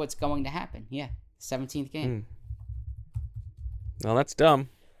that's what's going to happen. Yeah, 17th game. Well, that's dumb.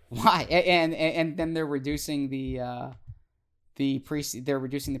 Why? And then they're reducing the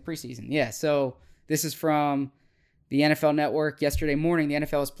preseason. Yeah, so this is from the NFL Network. Yesterday morning, the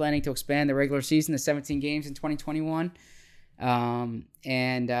NFL is planning to expand the regular season to 17 games in 2021. And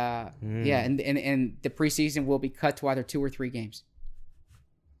the preseason will be cut to either 2 or 3 games.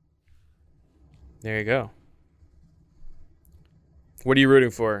 There you go. What are you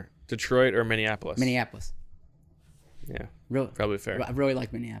rooting for? Detroit or Minneapolis? Minneapolis. Yeah, really, probably fair. I really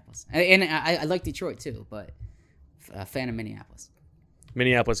like Minneapolis, and I like Detroit too, but a fan of Minneapolis.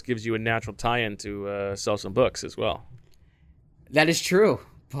 Minneapolis gives you a natural tie-in to sell some books as well. That is true,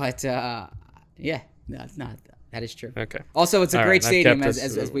 but that is true. Okay. Also, it's a great stadium,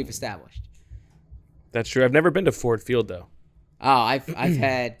 as we've established. That's true. I've never been to Ford Field though. Oh, I've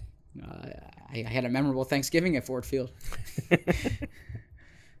had I had a memorable Thanksgiving at Ford Field.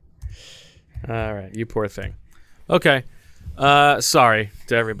 All right, you poor thing. Okay. Sorry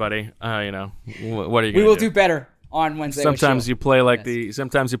to everybody. What are you going to do? We will do better on Wednesday. Sometimes you play like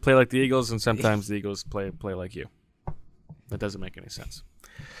sometimes you play like the Eagles, and sometimes the Eagles play like you. That doesn't make any sense.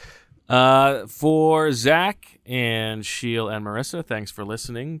 For Zach and Sheil and Marissa, thanks for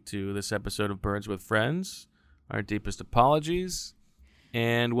listening to this episode of Birds with Friends. Our deepest apologies.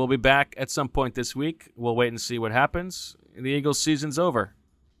 And we'll be back at some point this week. We'll wait and see what happens. The Eagles' season's over,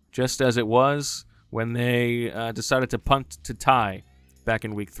 just as it was when they decided to punt to tie back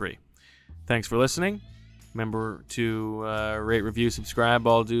in week 3. Thanks for listening. Remember to rate, review, subscribe.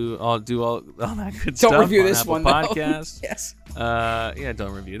 I'll do all that good stuff. Don't review on this Apple one, Podcast. Yes.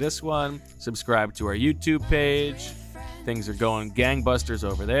 Don't review this one. Subscribe to our YouTube page. Things are going gangbusters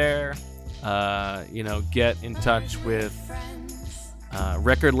over there. Get in touch with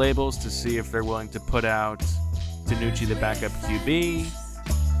record labels to see if they're willing to put out DiNucci, the backup QB.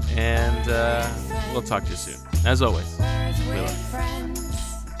 And we'll talk to you soon. As always, we love you.